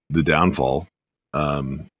the downfall.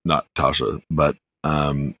 Not Tasha, but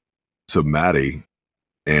so Maddie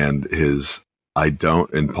and his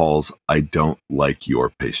and Paul's I don't like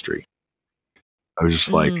your pastry. I was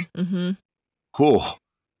just like, cool.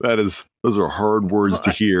 Those are hard words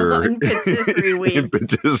to hear in patisserie week. In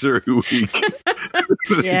patisserie week.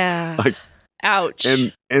 Yeah. Like, ouch.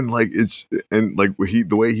 And like the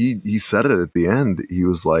way he said it at the end, he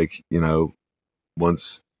was like, you know,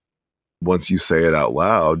 once you say it out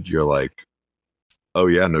loud, you're like, oh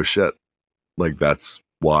yeah, no shit. Like that's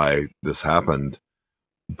why this happened.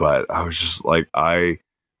 But I was just like,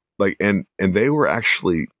 and they were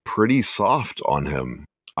actually pretty soft on him,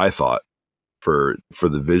 I thought, for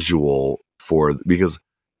the visual, because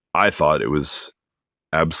I thought it was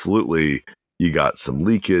absolutely, you got some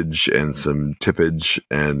leakage and some tippage,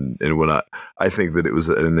 and when I think that it was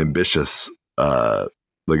an ambitious, like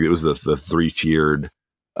it was the 3-tiered,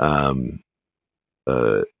 and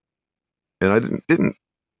I didn't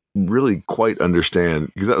really quite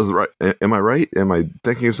understand, because that was the right. Am I right? Am I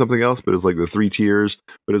thinking of something else? But it was like the 3 tiers,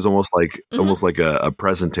 but it was almost like a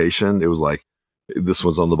presentation. It was like, this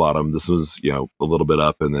one's on the bottom, this was, you know, a little bit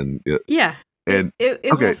up, and then yeah, and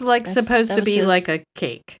it was like supposed to be like a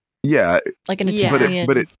cake. Yeah, like an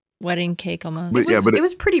Italian wedding cake almost. But it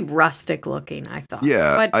was pretty rustic looking, I thought.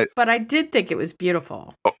 Yeah, but I did think it was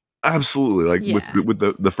beautiful. Oh, absolutely, like with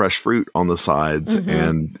the fresh fruit on the sides,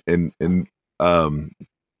 and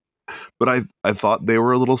but I thought they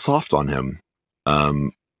were a little soft on him,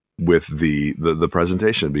 with the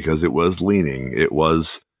presentation, because it was leaning. It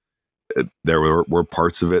was there were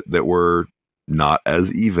parts of it that were not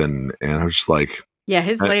as even, and I was just like, yeah,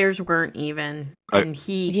 his layers weren't even, and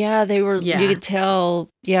they were. Yeah. You could tell,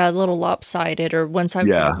 a little lopsided, or one side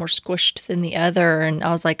was a lot more squished than the other, and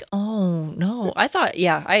I was like, oh no. I thought,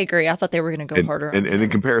 I agree. I thought they were going to go harder. And in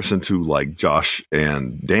comparison to like Josh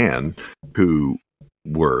and Dan, who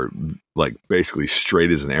were like basically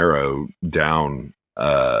straight as an arrow down,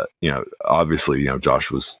 you know, obviously, you know,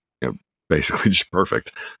 Josh was, you know, basically just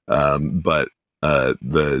perfect, but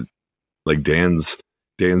the like Dan's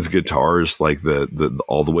guitars, like the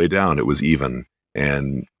all the way down, it was even,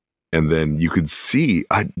 and then you could see,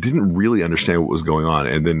 I didn't really understand what was going on,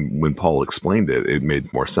 and then when Paul explained it, it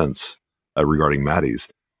made more sense, regarding Maddie's,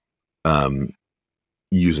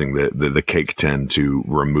 using the cake tin to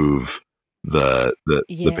remove the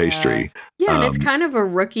pastry. Yeah, and it's kind of a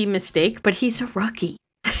rookie mistake, but he's a rookie.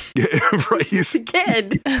 Yeah, right. He's a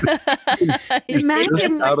kid.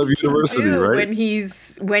 Imagine out of university, right?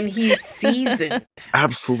 When he's seasoned.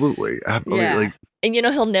 Absolutely. Yeah. Like, and you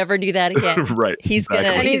know he'll never do that again. Right. He's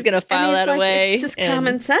gonna file that away. It's just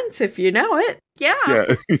common sense if you know it. Yeah.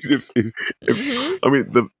 Yeah. I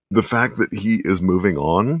mean, the fact that he is moving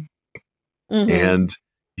on, and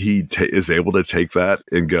he is able to take that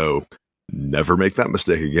and go, never make that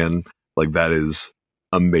mistake again. Like, that is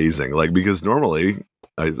amazing. Like, because normally,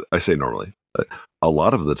 I say normally, a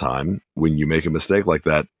lot of the time when you make a mistake like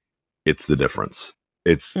that, it's the difference.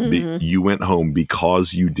 It's you went home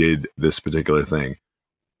because you did this particular thing,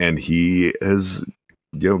 and he has,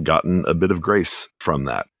 you know, gotten a bit of grace from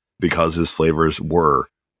that because his flavors were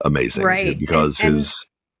amazing, right? Because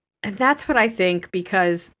and that's what I think,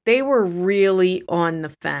 because they were really on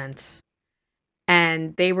the fence,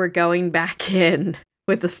 and they were going back in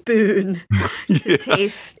with a spoon to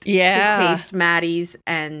taste Maddie's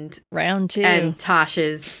and round 2 and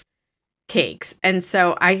Tasha's cakes. And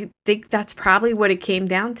so I think that's probably what it came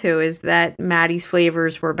down to, is that Maddie's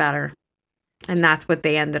flavors were better, and that's what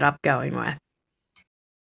they ended up going with.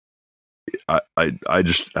 I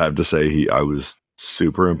just have to say, I was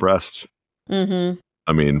super impressed.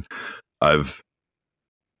 I mean, I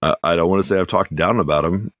don't want to say I've talked down about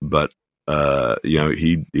him, but you know,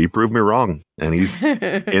 he proved me wrong, and he's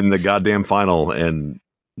in the goddamn final, and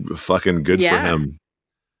fucking good for him.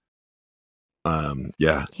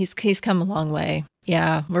 Yeah, he's come a long way.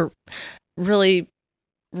 Yeah, we're really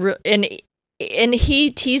and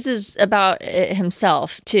he teases about it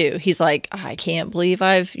himself too. He's like, I can't believe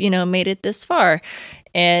I've, you know, made it this far,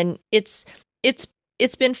 and it's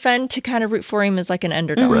been fun to kind of root for him as like an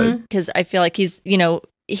underdog, because I feel like he's, you know,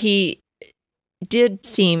 he did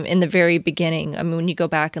seem in the very beginning, I mean, when you go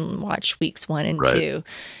back and watch weeks 1 and 2,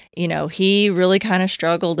 you know, he really kind of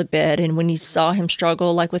struggled a bit. And when you saw him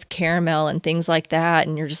struggle, like with caramel and things like that,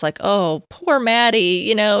 and you're just like, oh, poor Maddie,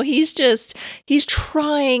 you know, he's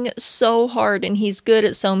trying so hard and he's good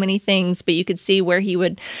at so many things, but you could see where he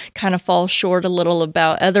would kind of fall short a little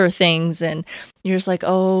about other things. And you're just like,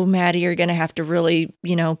 oh, Maddie, you're going to have to really,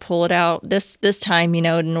 you know, pull it out this time, you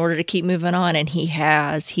know, in order to keep moving on. And he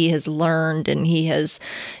has learned, and he has,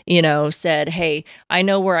 you know, said, hey, I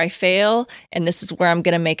know where I fail, and this is where I'm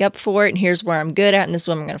going to make up for it. And here's where I'm good at. And this is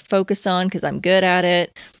what I'm going to focus on because I'm good at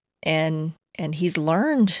it. And he's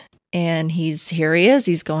learned, and he is.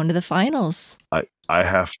 He's going to the finals. I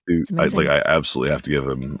have to, I absolutely have to give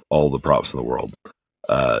him all the props in the world.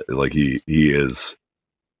 Like he is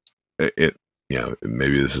it. You know,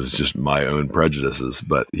 maybe this is just my own prejudices,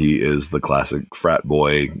 but he is the classic frat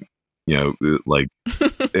boy, you know, like,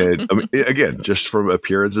 and, I mean, again, just from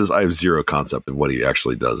appearances, I have zero concept of what he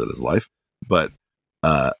actually does in his life. But,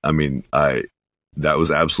 I mean, that was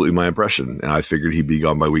absolutely my impression. And I figured he'd be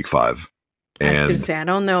gone by week 5. And I was going to say, I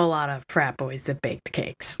don't know a lot of frat boys that baked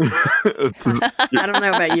cakes. I don't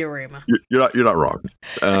know about you, Rima. You're not wrong.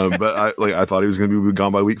 But I thought he was going to be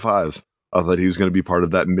gone by week 5. I thought he was going to be part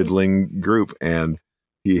of that middling group, and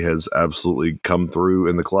he has absolutely come through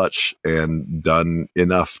in the clutch and done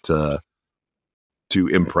enough to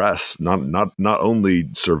impress, not only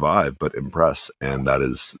survive but impress, and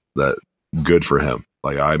that good for him.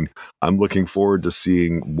 Like I'm looking forward to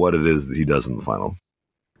seeing what it is that he does in the final.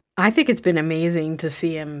 I think it's been amazing to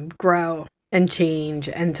see him grow and change,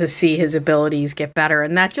 and to see his abilities get better.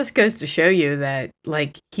 And that just goes to show you that,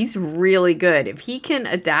 like, he's really good. If he can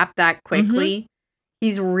adapt that quickly,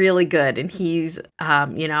 he's really good. And he's,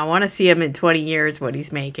 you know, I want to see him in 20 years, what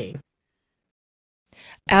he's making.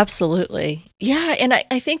 Absolutely. Yeah. And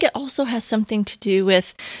I think it also has something to do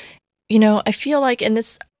with, you know, I feel like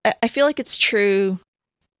it's true,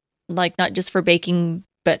 like, not just for baking,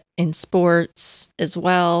 but in sports as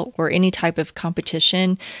well, or any type of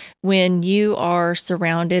competition, when you are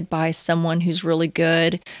surrounded by someone who's really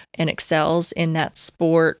good and excels in that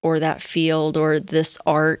sport or that field or this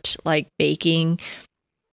art, like baking,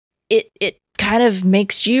 it kind of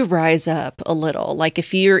makes you rise up a little. Like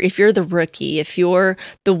if you're the rookie, if you're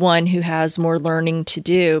the one who has more learning to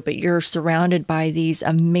do, but you're surrounded by these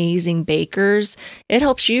amazing bakers, it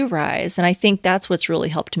helps you rise. And I think that's what's really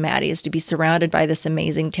helped Maddie, is to be surrounded by this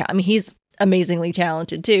amazing talent. I mean, he's amazingly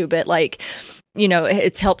talented too, but like, you know,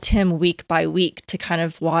 it's helped him week by week to kind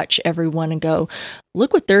of watch everyone and go,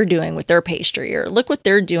 look what they're doing with their pastry, or look what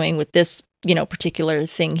they're doing with this, you know, particular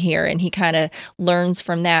thing here. And he kind of learns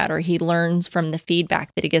from that, or he learns from the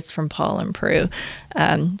feedback that he gets from Paul and Prue.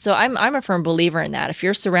 So I'm a firm believer in that. If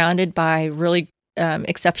you're surrounded by really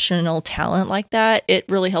exceptional talent like that, it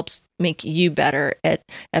really helps make you better at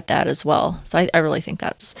that as well. So I really think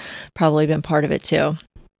that's probably been part of it too.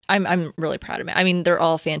 I'm really proud of him. I mean, they're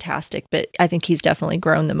all fantastic, but I think he's definitely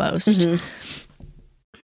grown the most. Mm-hmm.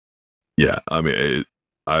 Yeah, I mean,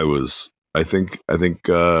 I think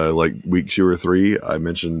like week 2 or 3, I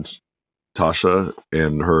mentioned Tasha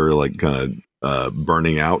and her like kind of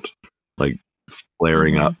burning out, like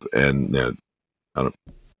flaring up, and you know, I don't.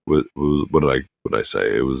 What did I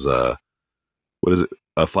say? It was what is it?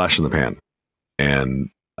 A flash in the pan, and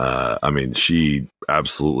I mean, she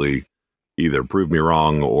absolutely either proved me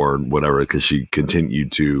wrong or whatever, because she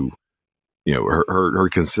continued to, you know, her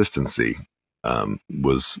consistency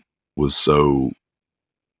was so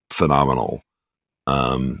phenomenal.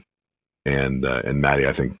 And Maddie,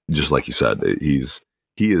 I think, just like you said,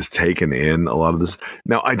 he has taken in a lot of this.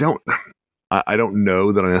 Now, I don't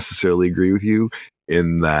know that I necessarily agree with you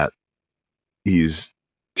in that he's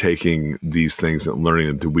taking these things and learning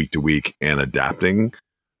them to week and adapting.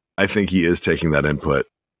 I think he is taking that input,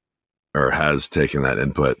 or has taken that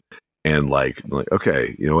input, and like,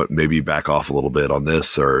 okay, you know what, maybe back off a little bit on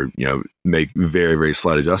this, or, you know, make very, very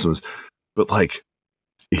slight adjustments. But like,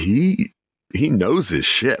 he knows his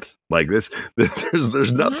shit. Like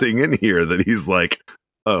there's nothing in here that he's like,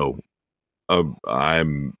 oh,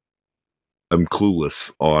 I'm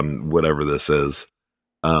clueless on whatever this is.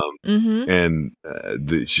 And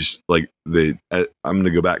it's just like I'm going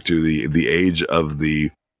to go back to the age of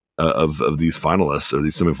the of these finalists, or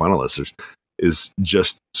these semifinalists, is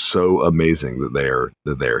just so amazing that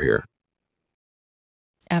they're here.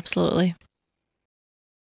 Absolutely.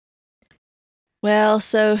 Well,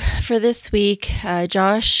 so for this week,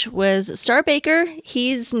 Josh was Star Baker.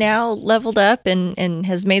 He's now leveled up and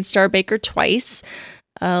has made Star Baker twice.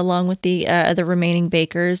 along with the remaining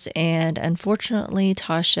bakers. And unfortunately,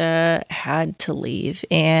 Tasha had to leave.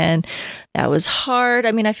 And that was hard.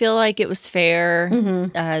 I mean, I feel like it was fair,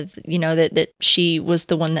 that she was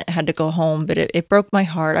the one that had to go home, but it broke my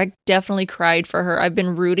heart. I definitely cried for her. I've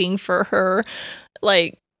been rooting for her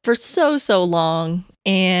like for so long.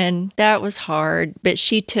 And that was hard, but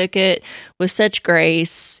she took it with such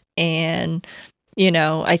grace and,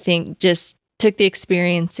 I think just took the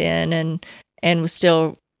experience in and was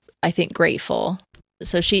still, I think, grateful.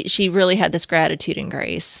 So she really had this gratitude and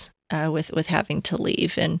grace with having to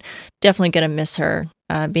leave, and definitely going to miss her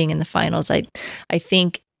being in the finals. I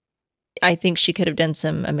think she could have done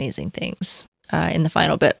some amazing things in the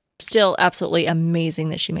final, but still absolutely amazing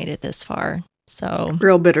that she made it this far. So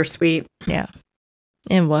real bittersweet. Yeah,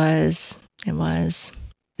 it was.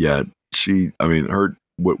 Yeah,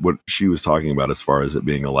 what she was talking about as far as it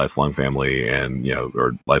being a lifelong family and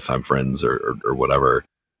or lifetime friends or whatever.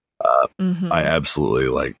 I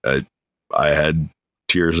absolutely I had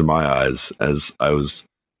tears in my eyes as I was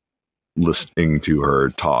listening to her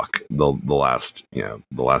talk the last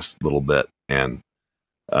little bit, and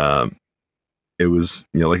it was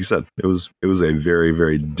like you said, it was a very,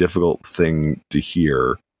 very difficult thing to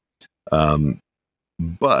hear,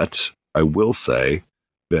 but I will say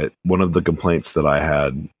that one of the complaints that I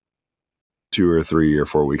had 2 or 3 or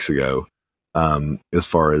 4 weeks ago, as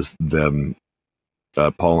far as them,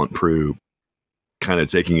 Paul and Prue kind of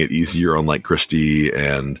taking it easier on like Christy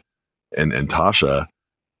and Tasha,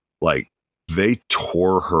 like they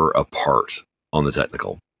tore her apart on the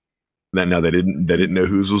technical. Now they didn't know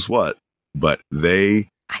whose was what, but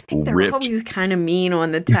I think they're always kind of mean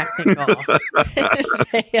on the technical.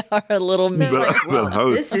 They are a little mean.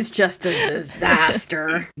 This is just a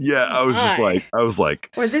disaster. Yeah, I was like,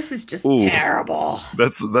 or this is just terrible.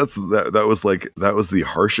 That was the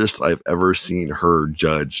harshest I've ever seen her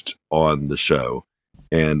judged on the show.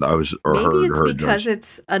 And I was, or maybe her, it's because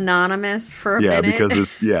it's anonymous for a minute. Yeah, because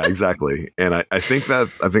it's exactly. And I think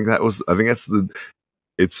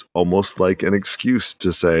it's almost like an excuse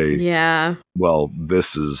to say, yeah, well,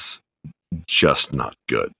 this is just not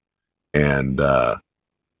good. And I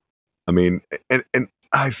mean, and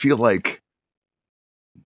I feel like,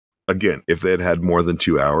 again, if they had more than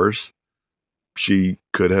 2 hours, she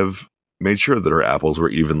could have made sure that her apples were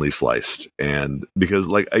evenly sliced. And because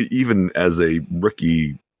even as a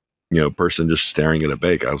rookie, person just staring at a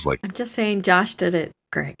bake, I was like, I'm just saying Josh did it,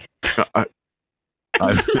 Greg.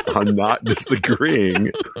 I'm not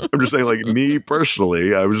disagreeing. I'm just saying, like, me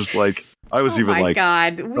personally, I was just like, I was even like,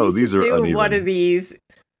 God, these are uneven. One of these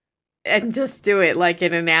and just do it like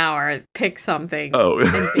in an hour. Pick something. Oh,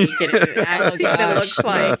 and bake it. See what it looks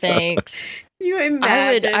like. Thanks. You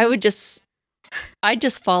imagine? I'd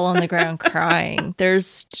just fall on the ground crying.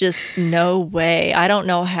 There's just no way. I don't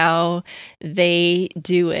know how they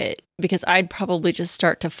do it, because I'd probably just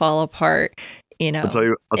start to fall apart. I'll tell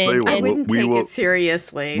you what. I wouldn't take it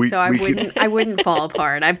seriously, so I wouldn't fall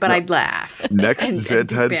apart. But I'd laugh. Next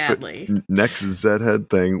Zedhead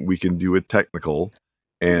thing, we can do a technical,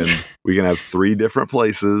 and we can have 3 different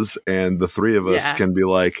places, and the 3 of us can be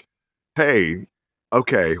like, "Hey,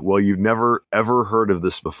 okay, well, you've never ever heard of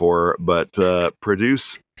this before, but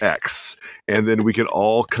produce X," and then we can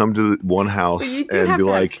all come to one house and be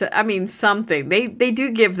like, something. They do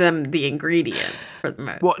give them the ingredients for the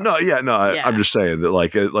most. Well, I'm just saying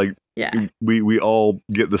that we all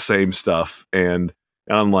get the same stuff, and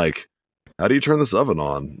I'm like, how do you turn this oven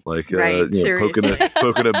on? Like, poking at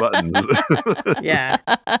buttons. Yeah.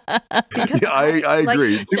 I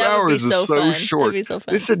agree. 2 hours is so short.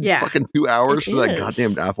 They said fucking 2 hours for that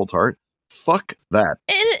goddamn apple tart. Fuck that.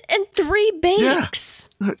 And 3 bakes.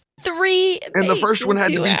 Yeah. 3 bakes. And the first one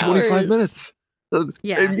had to be 25 minutes.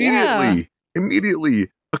 Immediately,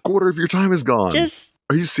 a quarter of your time is gone.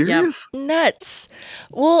 Are you serious? Yep. Nuts.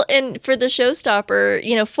 Well, and for the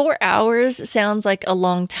showstopper, 4 hours sounds like a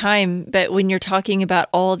long time, but when you're talking about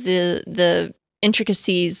all the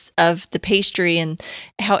intricacies of the pastry and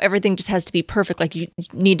how everything just has to be perfect, like you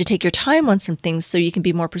need to take your time on some things so you can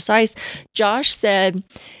be more precise. Josh said,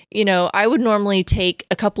 I would normally take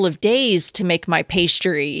a couple of days to make my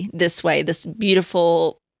pastry this way, this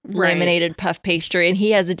beautiful laminated puff pastry, and he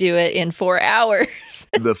has to do it in 4 hours.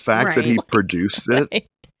 The fact that he produced it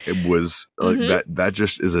was that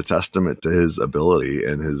just is a testament to his ability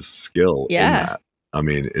and his skill in that. I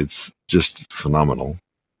mean, it's just phenomenal.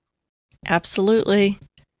 Absolutely.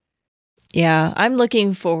 Yeah, I'm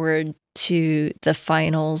looking forward to the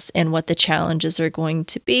finals and what the challenges are going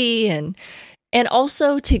to be, and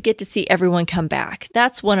also to get to see everyone come back.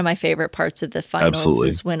 That's one of my favorite parts of the finals. Absolutely.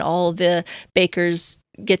 Is when all the bakers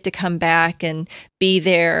get to come back and be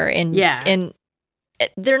there. And and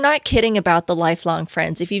they're not kidding about the lifelong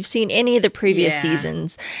friends. If you've seen any of the previous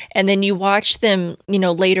seasons, and then you watch them,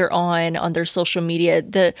 later on their social media,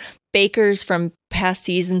 the bakers from past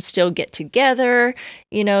seasons still get together.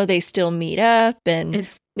 They still meet up and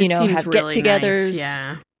have really get-togethers. Nice.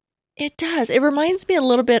 Yeah. It does. It reminds me a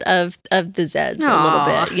little bit of the Zeds a little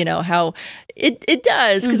bit. How it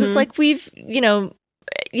does, because it's like we've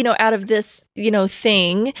out of this,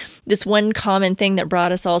 thing, this one common thing that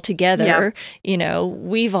brought us all together,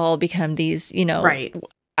 we've all become these, right.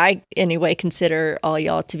 I anyway consider all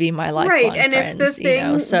y'all to be my lifelong friends. Right, and if the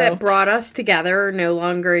thing that brought us together no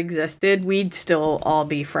longer existed, we'd still all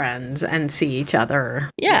be friends and see each other.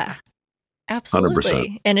 Yeah, absolutely.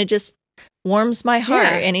 100%. And it just warms my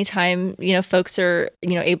heart anytime, folks are,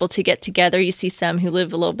 able to get together. You see some who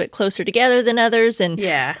live a little bit closer together than others. And,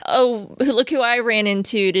 look who I ran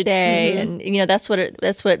into today. And, that's what,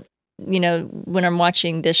 when I'm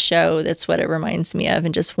watching this show, that's what it reminds me of,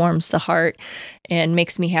 and just warms the heart and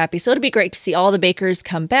makes me happy. So it'll be great to see all the bakers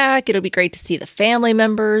come back. It'll be great to see the family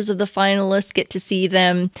members of the finalists, get to see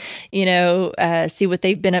them, see what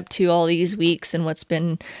they've been up to all these weeks and what's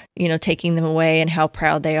been, taking them away and how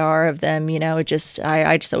proud they are of them. I just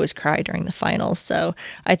always cry during the finals. So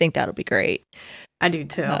I think that'll be great. I do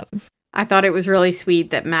too. I thought it was really sweet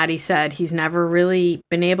that Maddie said he's never really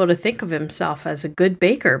been able to think of himself as a good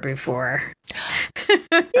baker before.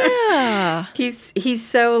 Yeah. He's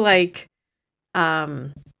so like,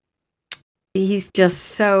 he's just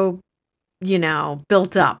so,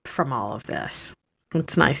 built up from all of this.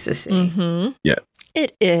 It's nice to see. Mm-hmm. Yeah.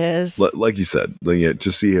 It is. Like you said,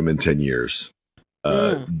 to see him in 10 years,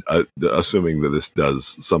 assuming that this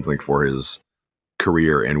does something for his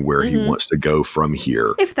career and where he wants to go from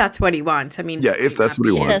here. If that's what he wants. I mean, if that's what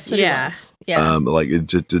he wants. That's what he wants. Yeah.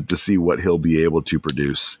 To see what he'll be able to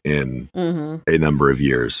produce in a number of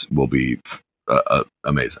years will be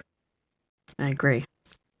amazing. I agree.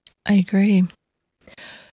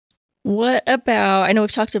 What about, I know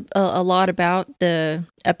we've talked a lot about the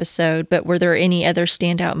episode, but were there any other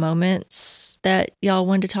standout moments that y'all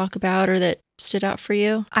wanted to talk about or that stood out for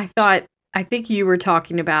you? I think you were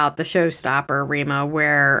talking about the showstopper, Rima,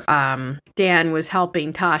 where Dan was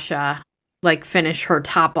helping Tasha finish her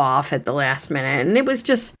top off at the last minute. And it was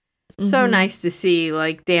just so nice to see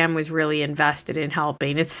Dan was really invested in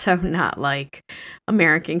helping. It's so not like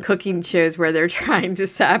American cooking shows where they're trying to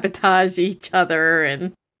sabotage each other.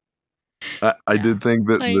 And I did think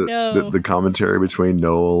that the commentary between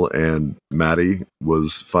Noel and Maddie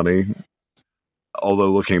was funny.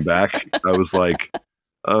 Although looking back, I was like,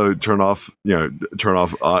 oh, turn off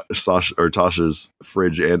Sasha or Tasha's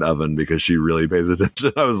fridge and oven because she really pays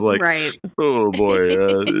attention. I was like, right. Oh boy.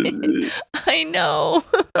 I know.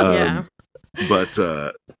 Yeah. But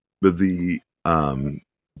the I'm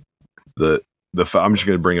just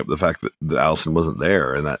going to bring up the fact that Allison wasn't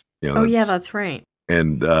there, and that that's right.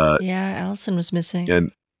 And Allison was missing.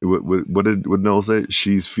 And what did Noel say?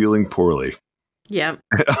 She's feeling poorly. Yeah.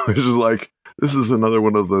 I was just like, this is another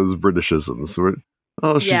one of those Britishisms.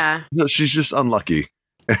 She's just unlucky.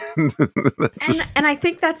 And I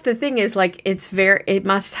think that's the thing is it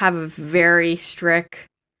must have a very strict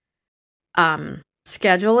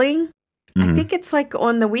scheduling. I think it's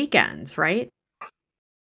on the weekends, right?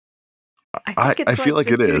 I think it's I feel like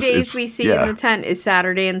it is. 2 days we see in the tent is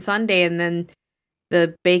Saturday and Sunday, and then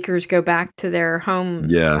the bakers go back to their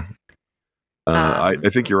homes. Yeah. I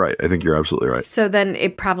think you're right. I think you're absolutely right. So then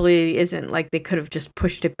it probably isn't like they could have just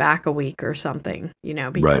pushed it back a week or something,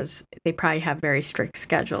 because they probably have very strict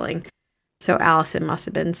scheduling. So Allison must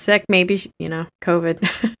have been sick. Maybe,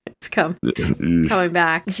 COVID it's coming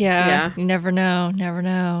back. Yeah. You never know.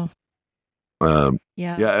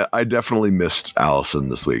 Yeah, I definitely missed Allison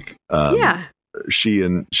this week. She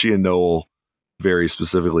and Noel very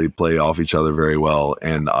specifically play off each other very well,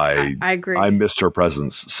 and I agree. I missed her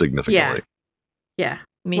presence significantly. Yeah.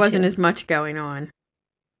 Me Wasn't too. as much going on.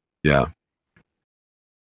 Yeah.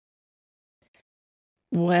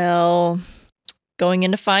 Well, going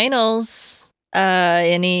into finals,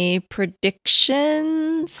 any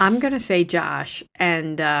predictions? I'm gonna say Josh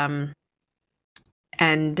and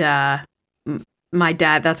my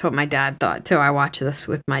dad. That's what my dad thought too. I watch this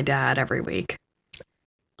with my dad every week.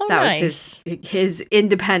 Oh, that nice. was his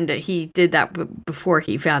independent. He did that before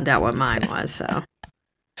he found out what mine was. So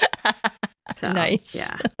nice.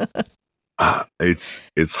 Yeah.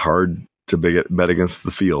 It's hard to bet against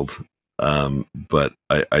the field, but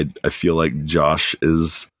I feel like Josh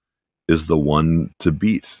is the one to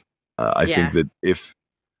beat. I think that if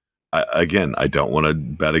I don't want to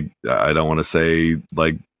bet. I don't want to say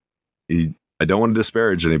don't want to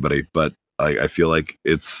disparage anybody, but I feel like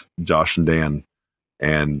it's Josh and Dan.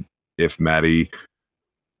 And if Maddie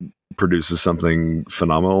produces something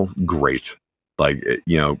phenomenal, great. Like,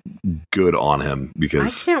 good on him,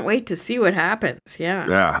 because I can't wait to see what happens. Yeah.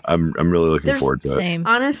 Yeah, I'm really looking forward to Same. it.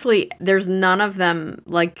 Honestly, there's none of them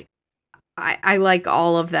like I like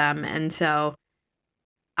all of them, and so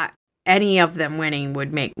any of them winning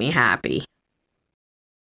would make me happy.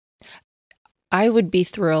 I would be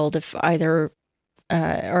thrilled if either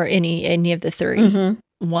or any of the three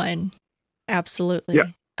won. Absolutely. Yeah.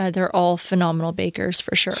 They're all phenomenal bakers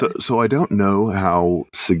for sure. So I don't know how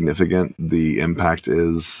significant the impact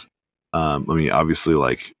is. I mean, obviously,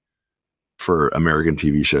 like for American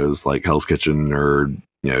TV shows like Hell's Kitchen or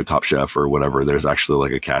Top Chef or whatever, there's actually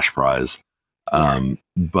like a cash prize.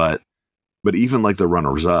 But even like the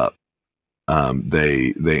runners up,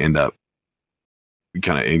 they end up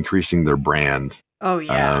kind of increasing their brand. Oh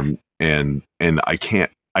yeah. And I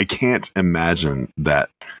can't imagine that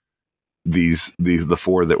the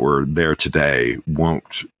four that were there today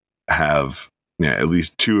won't have, at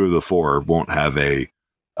least two of the four won't have a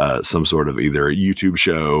some sort of either a YouTube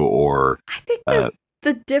show or. I think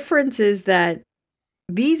the difference is that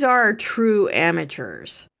these are true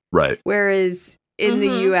amateurs, right? Whereas in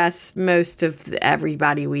the U.S., most of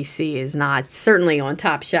everybody we see is not. Certainly on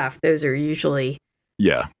Top Chef, those are usually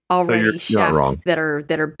already chefs that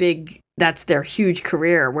are big. That's their huge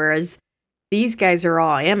career. Whereas these guys are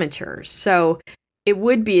all amateurs, so it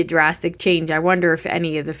would be a drastic change. I wonder if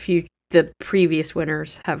any of the previous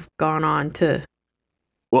winners have gone on to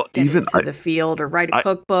get into the field or write a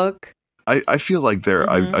cookbook. I feel like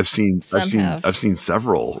I've seen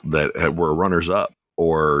several that were runners up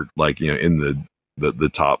or like in the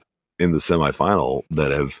top in the semifinal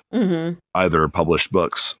that have either published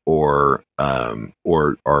books or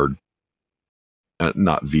are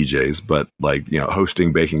not VJs, but like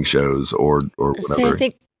hosting baking shows or whatever. So I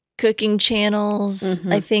think cooking channels.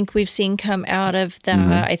 I think we've seen come out of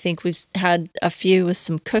that. I think we've had a few with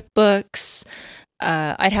some cookbooks.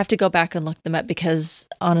 I'd have to go back and look them up because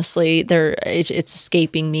honestly, it's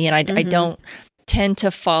escaping me, and I don't tend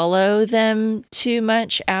to follow them too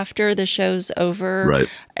much after the show's over. Right.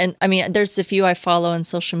 And I mean, there's a few I follow on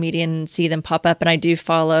social media and see them pop up, and I do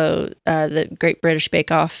follow the Great British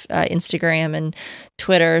Bake Off Instagram and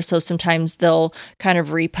Twitter. So sometimes they'll kind of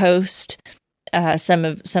repost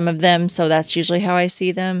some of them, so that's usually how I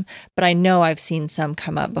see them. But I know I've seen some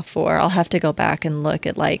come up before. I'll have to go back and look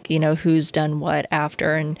at who's done what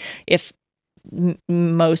after, and if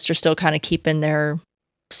most are still kind of keeping their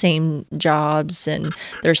same jobs and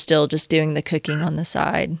they're still just doing the cooking on the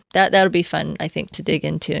side. That'll be fun, I think, to dig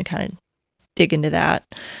into and kind of dig into that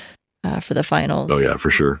for the finals. Oh yeah, for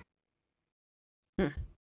sure.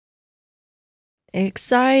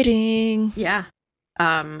 Exciting. Yeah.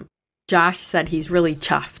 Josh said he's really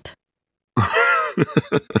chuffed. I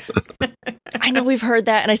know we've heard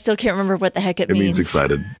that, and I still can't remember what the heck it means. It means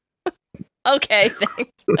excited. Okay,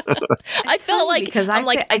 thanks. I felt like because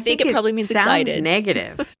I think it probably means sounds excited.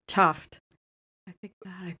 Negative, chuffed. I think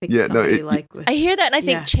I hear that, and I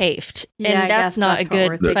think chafed, and that's not a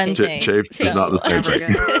good fun thing. Chafed is not the same thing.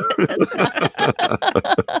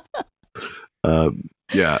 I'm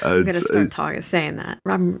gonna start saying that.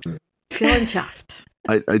 I'm feeling chuffed.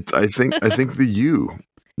 I think the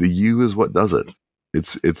U is what does it.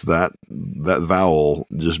 It's that vowel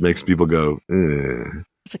just makes people go.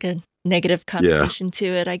 It's like a negative connotation to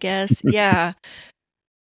it, I guess. Yeah.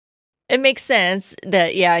 It makes sense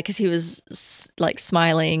that, because he was like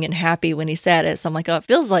smiling and happy when he said it. So I'm like, oh, it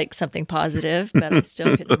feels like something positive, but I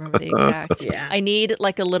still couldn't remember the exact. I need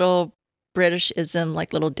like a little Britishism,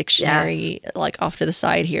 like little dictionary, like off to the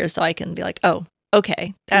side here, so I can be like, oh,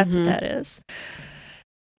 okay, that's what that is. I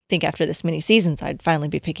think after this many seasons, I'd finally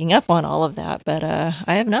be picking up on all of that, but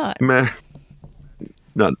I have not. Meh.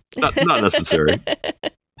 Not necessary.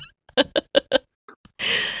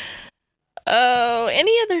 Oh,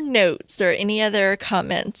 any other notes or any other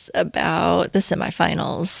comments about the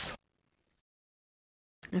semifinals?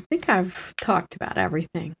 I think I've talked about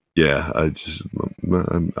everything. Yeah, I'm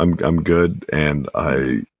good, and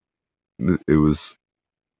it was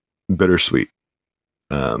bittersweet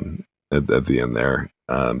at the end there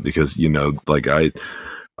because like I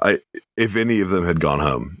if any of them had gone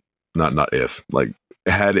home, not if, like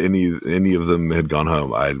had any of them had gone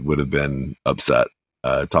home, I would have been upset.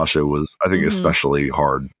 Tasha was, I think, especially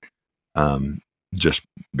hard, just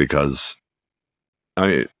because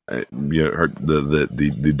her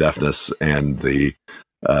the deafness and the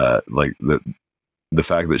like the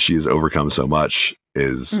fact that she has overcome so much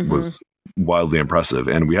was wildly impressive,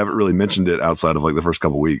 and we haven't really mentioned it outside of like the first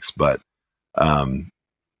couple weeks, but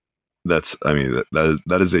That's, I mean,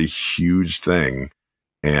 that is a huge thing.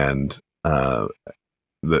 And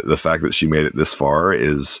the fact that she made it this far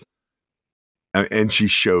is, and she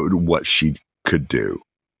showed what she could do.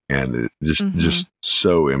 And it just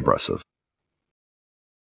so impressive.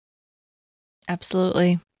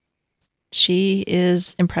 Absolutely. She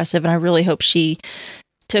is impressive. And I really hope she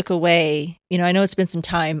took away, I know it's been some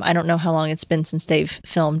time. I don't know how long it's been since they've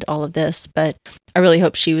filmed all of this, but I really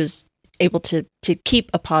hope she was able to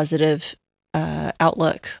keep a positive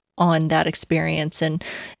outlook on that experience and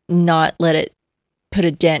not let it put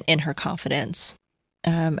a dent in her confidence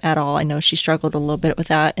at all. I know she struggled a little bit with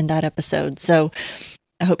that in that episode. So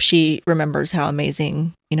I hope she remembers how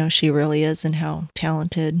amazing, she really is and how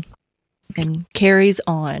talented and carries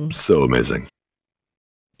on. So amazing.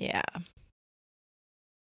 Yeah.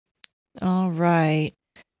 All right.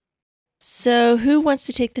 So who wants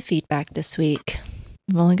to take the feedback this week?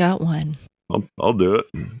 We've only got one. I'll do it.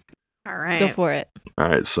 All right. Go for it. All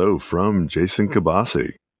right. So from Jason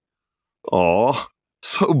Kabasi. Aw,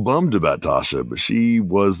 so bummed about Tasha, but she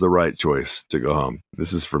was the right choice to go home.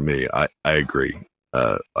 This is for me. I agree.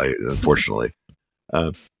 Unfortunately,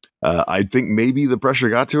 I think maybe the pressure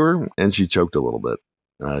got to her and she choked a little bit.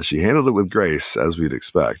 She handled it with grace, as we'd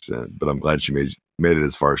expect, but I'm glad she made it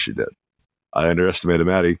as far as she did. I underestimated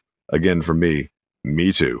Maddie. Again, for me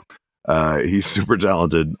too. He's super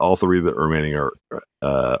talented. All three that remaining are.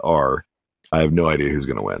 I have no idea who's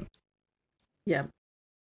going to win. Yeah.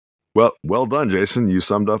 Well done, Jason. You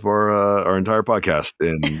summed up our entire podcast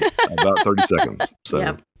in about 30 seconds. So.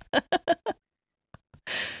 Yep.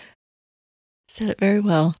 Said it very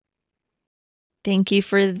well. Thank you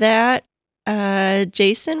for that.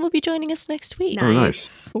 Jason will be joining us next week. Oh,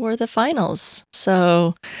 nice. For the finals.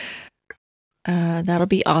 So that'll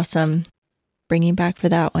be awesome. Bring you back for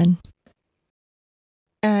that one.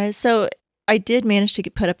 So I did manage to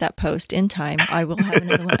put up that post in time. I will have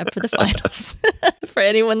another one up for the finals for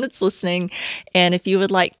anyone that's listening. And if you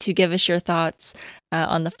would like to give us your thoughts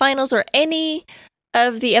on the finals or any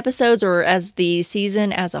of the episodes or as the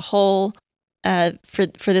season as a whole for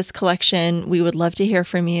this collection, we would love to hear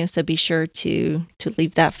from you. So be sure to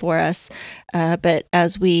leave that for us. But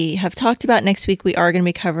as we have talked about, next week, we are going to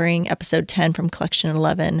be covering episode 10 from collection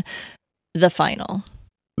 11, The Final.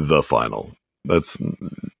 The Final. That's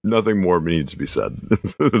nothing more needs to be said.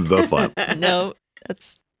 The Final. No,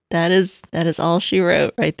 that is all she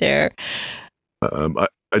wrote right there.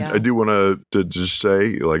 I do want to just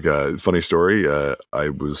say, like, a funny story. I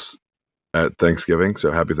was at Thanksgiving,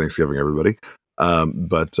 so happy Thanksgiving, everybody.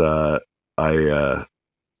 But I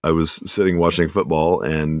was sitting watching football,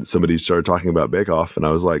 and somebody started talking about Bake Off, and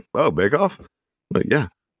I was like, "Oh, Bake Off?" I'm like, yeah.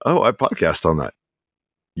 Oh, I podcast on that.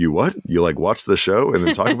 You what? You like watch the show and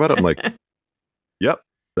then talk about it? I'm like, yep.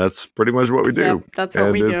 That's pretty much what we do. Yep, that's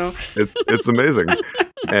what we do. It's amazing.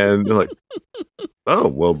 And they're like, oh,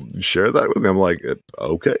 well, share that with me. I'm like,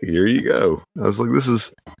 okay, here you go. I was like,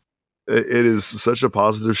 it is such a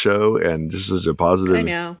positive show and just such a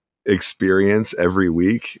positive experience every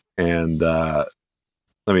week. And I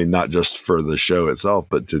mean, not just for the show itself,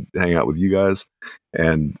 but to hang out with you guys.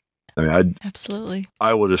 And I mean, absolutely.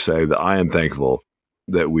 I will just say that I am thankful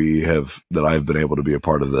that I've been able to be a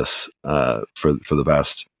part of this for the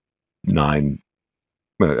past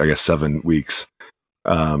 7 weeks.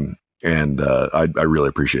 And I really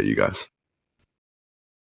appreciate you guys.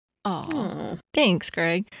 Oh, thanks,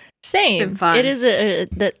 Greg. Same. It's been fun. It is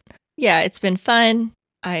it's been fun.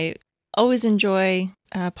 I always enjoy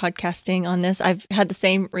podcasting on this. I've had the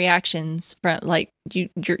same reactions from like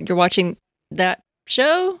you're watching that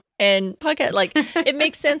show and podcast. Like it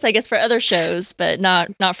makes sense, I guess, for other shows, but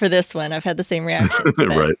not for this one. I've had the same reactions.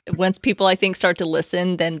 Right. Once people, I think, start to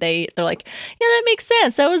listen, then they're like, yeah, that makes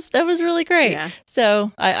sense. That was really great. Yeah.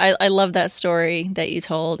 So I love that story that you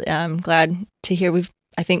told. I'm glad to hear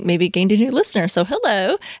I think maybe gained a new listener. So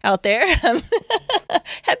hello out there.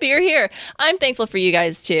 Happy you're here. I'm thankful for you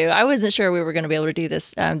guys too. I wasn't sure we were going to be able to do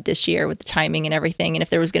this this year with the timing and everything, and if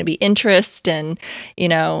there was going to be interest, and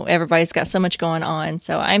everybody's got so much going on.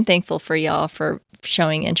 So I'm thankful for y'all for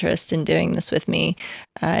showing interest in doing this with me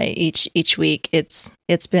each week. It's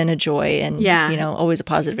been a joy and always a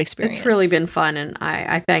positive experience. It's really been fun, and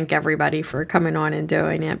I thank everybody for coming on and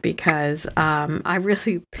doing it because I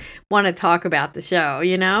really want to talk about the show.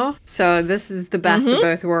 So this is the best of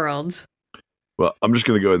both worlds. Well, I'm just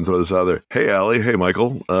going to go ahead and throw this out there. Hey, Allie. Hey,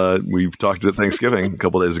 Michael. We talked at Thanksgiving a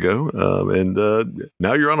couple days ago, and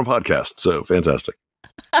now you're on a podcast. So fantastic.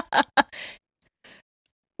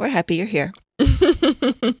 We're happy you're here.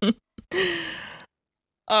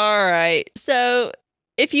 All right. So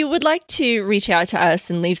if you would like to reach out to us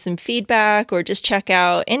and leave some feedback or just check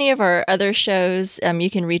out any of our other shows, you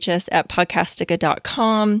can reach us at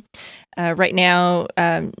podcastica.com. Right now,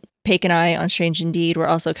 Paik and I on Strange Indeed, we're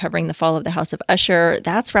also covering The Fall of the House of Usher.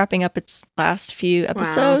 That's wrapping up its last few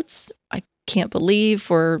episodes. Wow. I can't believe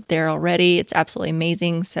we're there already. It's absolutely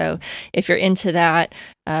amazing. So if you're into that,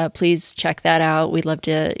 please check that out. We'd love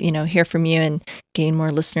to, hear from you and gain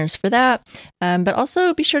more listeners for that. But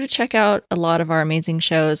also be sure to check out a lot of our amazing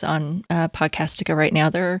shows on Podcastica right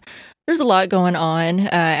now. There's a lot going on.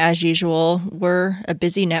 As usual, we're a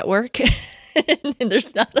busy network. And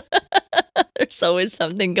there's always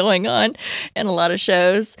something going on and a lot of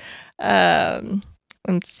shows.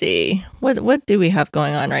 Let's see. What do we have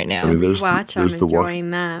going on right now? I'm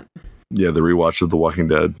enjoying that. Yeah, the rewatch of The Walking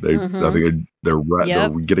Dead. I think they're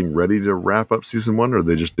getting ready to wrap up season 1, or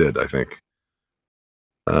they just did, I think.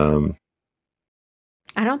 I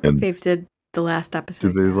don't think they've did the last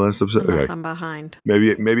episode. Did they the last episode? Unless okay. I'm behind.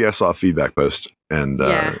 Maybe I saw a feedback post and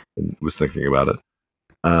was thinking about it.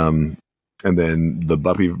 And then the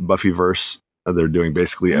Buffyverse, they're doing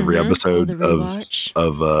basically every episode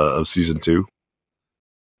of season 2,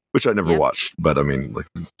 which I never watched, but I mean,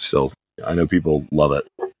 still, I know people love it.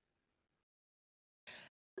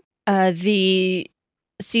 The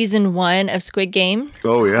season 1 of Squid Game.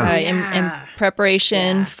 Oh yeah. In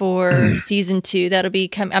preparation for season 2, that'll be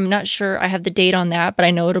I'm not sure I have the date on that, but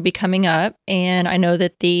I know it'll be coming up, and I know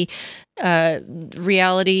that the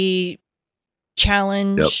reality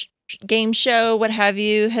challenge game show, what have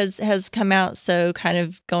you, has come out. So kind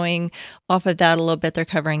of going off of that a little bit, they're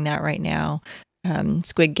covering that right now,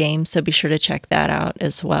 Squid Game. So be sure to check that out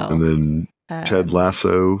as well. And then Ted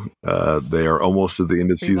Lasso, they are almost at the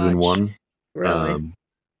end of season 1. Really?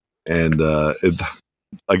 And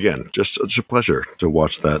again, just such a pleasure to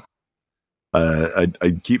watch that.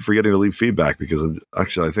 I keep forgetting to leave feedback because I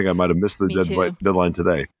think I might have missed the deadline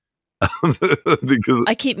today. Because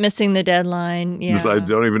I keep missing the deadline. Yeah, I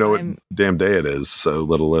don't even know what damn day it is. So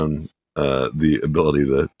let alone the ability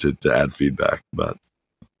to add feedback. But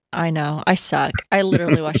I know I suck. I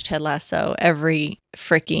literally watch Ted Lasso every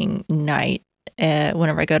freaking night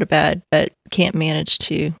whenever I go to bed, but can't manage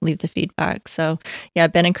to leave the feedback. So yeah,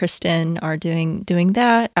 Ben and Kristen are doing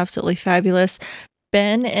that. Absolutely fabulous.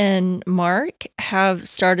 Ben and Mark have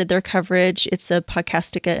started their coverage. It's a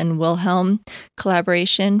Podcastica and Wilhelm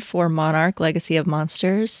collaboration for Monarch Legacy of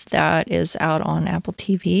Monsters that is out on Apple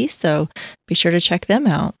TV. So be sure to check them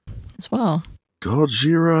out as well.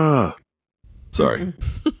 Gojira. Sorry.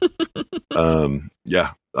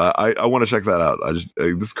 Yeah, I want to check that out. This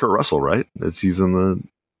is Kurt Russell, right? He's in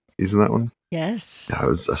that one. Yes. Yeah,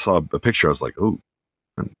 I saw a picture. I was like, oh,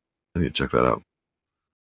 I need to check that out.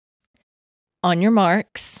 On your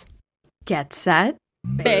marks. Get set.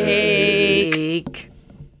 Bake.